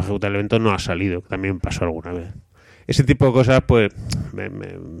hace falta para ejecutar el evento no ha salido, que también pasó alguna vez. Ese tipo de cosas, pues,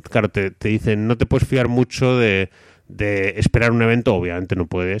 claro, te dicen, no te puedes fiar mucho de esperar un evento, obviamente no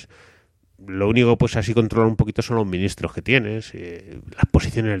puedes. Lo único, pues así controlar un poquito son los ministros que tienes, las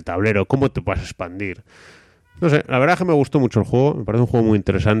posiciones del tablero, cómo te puedes expandir. No sé, la verdad es que me gustó mucho el juego, me parece un juego muy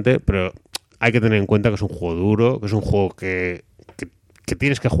interesante, pero hay que tener en cuenta que es un juego duro, que es un juego que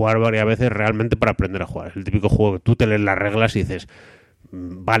tienes que jugar varias veces realmente para aprender a jugar. Es el típico juego que tú te lees las reglas y dices,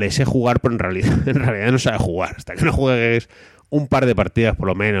 vale, sé jugar, pero en realidad no sabes jugar. Hasta que no juegues un par de partidas por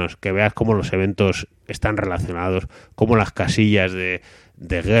lo menos, que veas cómo los eventos están relacionados, cómo las casillas de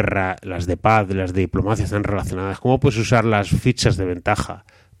guerra, las de paz, las de diplomacia están relacionadas, cómo puedes usar las fichas de ventaja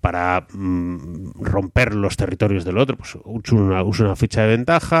para romper los territorios del otro. Pues uso una ficha de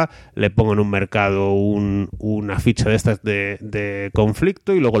ventaja, le pongo en un mercado una ficha de estas de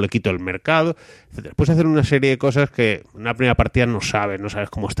conflicto y luego le quito el mercado, etc. Puedes hacer una serie de cosas que en una primera partida no sabes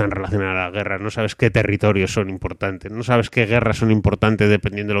cómo están relacionadas las guerras, no sabes qué territorios son importantes, no sabes qué guerras son importantes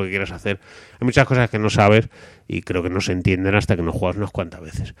dependiendo de lo que quieras hacer. Hay muchas cosas que no sabes y creo que no se entienden hasta que no juegas unas cuantas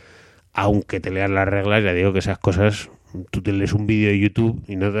veces. Aunque te leas las reglas, ya digo que esas cosas, tú te lees un vídeo de YouTube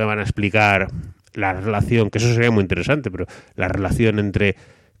y no te van a explicar la relación, que eso sería muy interesante, pero la relación entre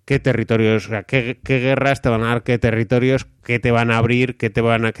qué territorios, o sea, qué guerras te van a dar, qué territorios, qué te van a abrir, qué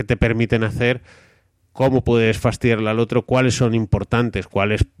te permiten hacer, cómo puedes fastidiarle al otro, cuáles son importantes,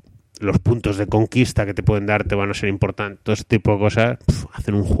 cuáles los puntos de conquista que te pueden dar te van a ser importantes. Todo este tipo de cosas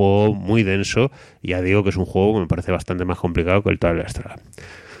hacen un juego muy denso y ya digo que es un juego que me parece bastante más complicado que el Total Struggle.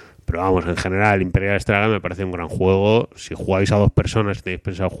 Pero vamos, en general, el Imperial Struggle me parece un gran juego. Si jugáis a 2 personas y tenéis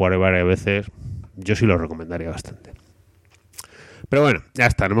pensado jugar varias veces, yo sí lo recomendaría bastante. Pero bueno, ya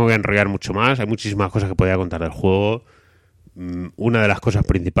está, no me voy a enrollar mucho más. Hay muchísimas cosas que podría contar del juego. Una de las cosas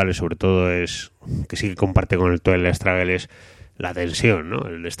principales, sobre todo, es que sí que comparte con el Total Struggle, es la tensión, ¿no?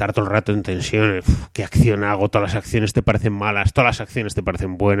 El estar todo el rato en tensión, ¿qué acción hago? Todas las acciones te parecen malas, todas las acciones te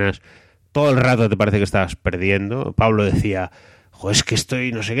parecen buenas, todo el rato te parece que estás perdiendo. Pablo decía, joder, es que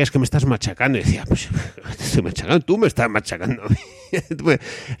estoy, no sé qué, es que me estás machacando. Y decía, pues te estoy machacando, tú me estás machacando a mí.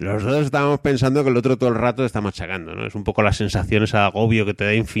 Los dos estábamos pensando que el otro todo el rato te está machacando, ¿no? Es un poco la sensación, esa agobio que te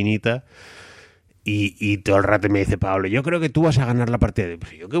da infinita. Y todo el rato me dice Pablo, yo creo que tú vas a ganar la partida.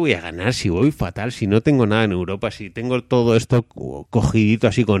 Pues yo qué voy a ganar si voy fatal, si no tengo nada en Europa, si tengo todo esto cogidito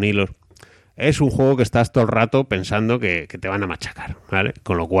así con hilos. Es un juego que estás todo el rato pensando que te van a machacar, ¿vale?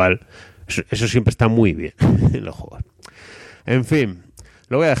 Con lo cual, eso siempre está muy bien en los juegos. En fin,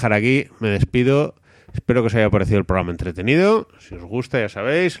 lo voy a dejar aquí, me despido. Espero que os haya parecido el programa entretenido. Si os gusta, ya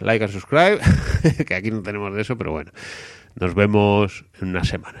sabéis, like and subscribe, que aquí no tenemos de eso, pero bueno. Nos vemos en unas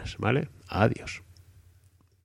semanas, ¿vale? Adiós.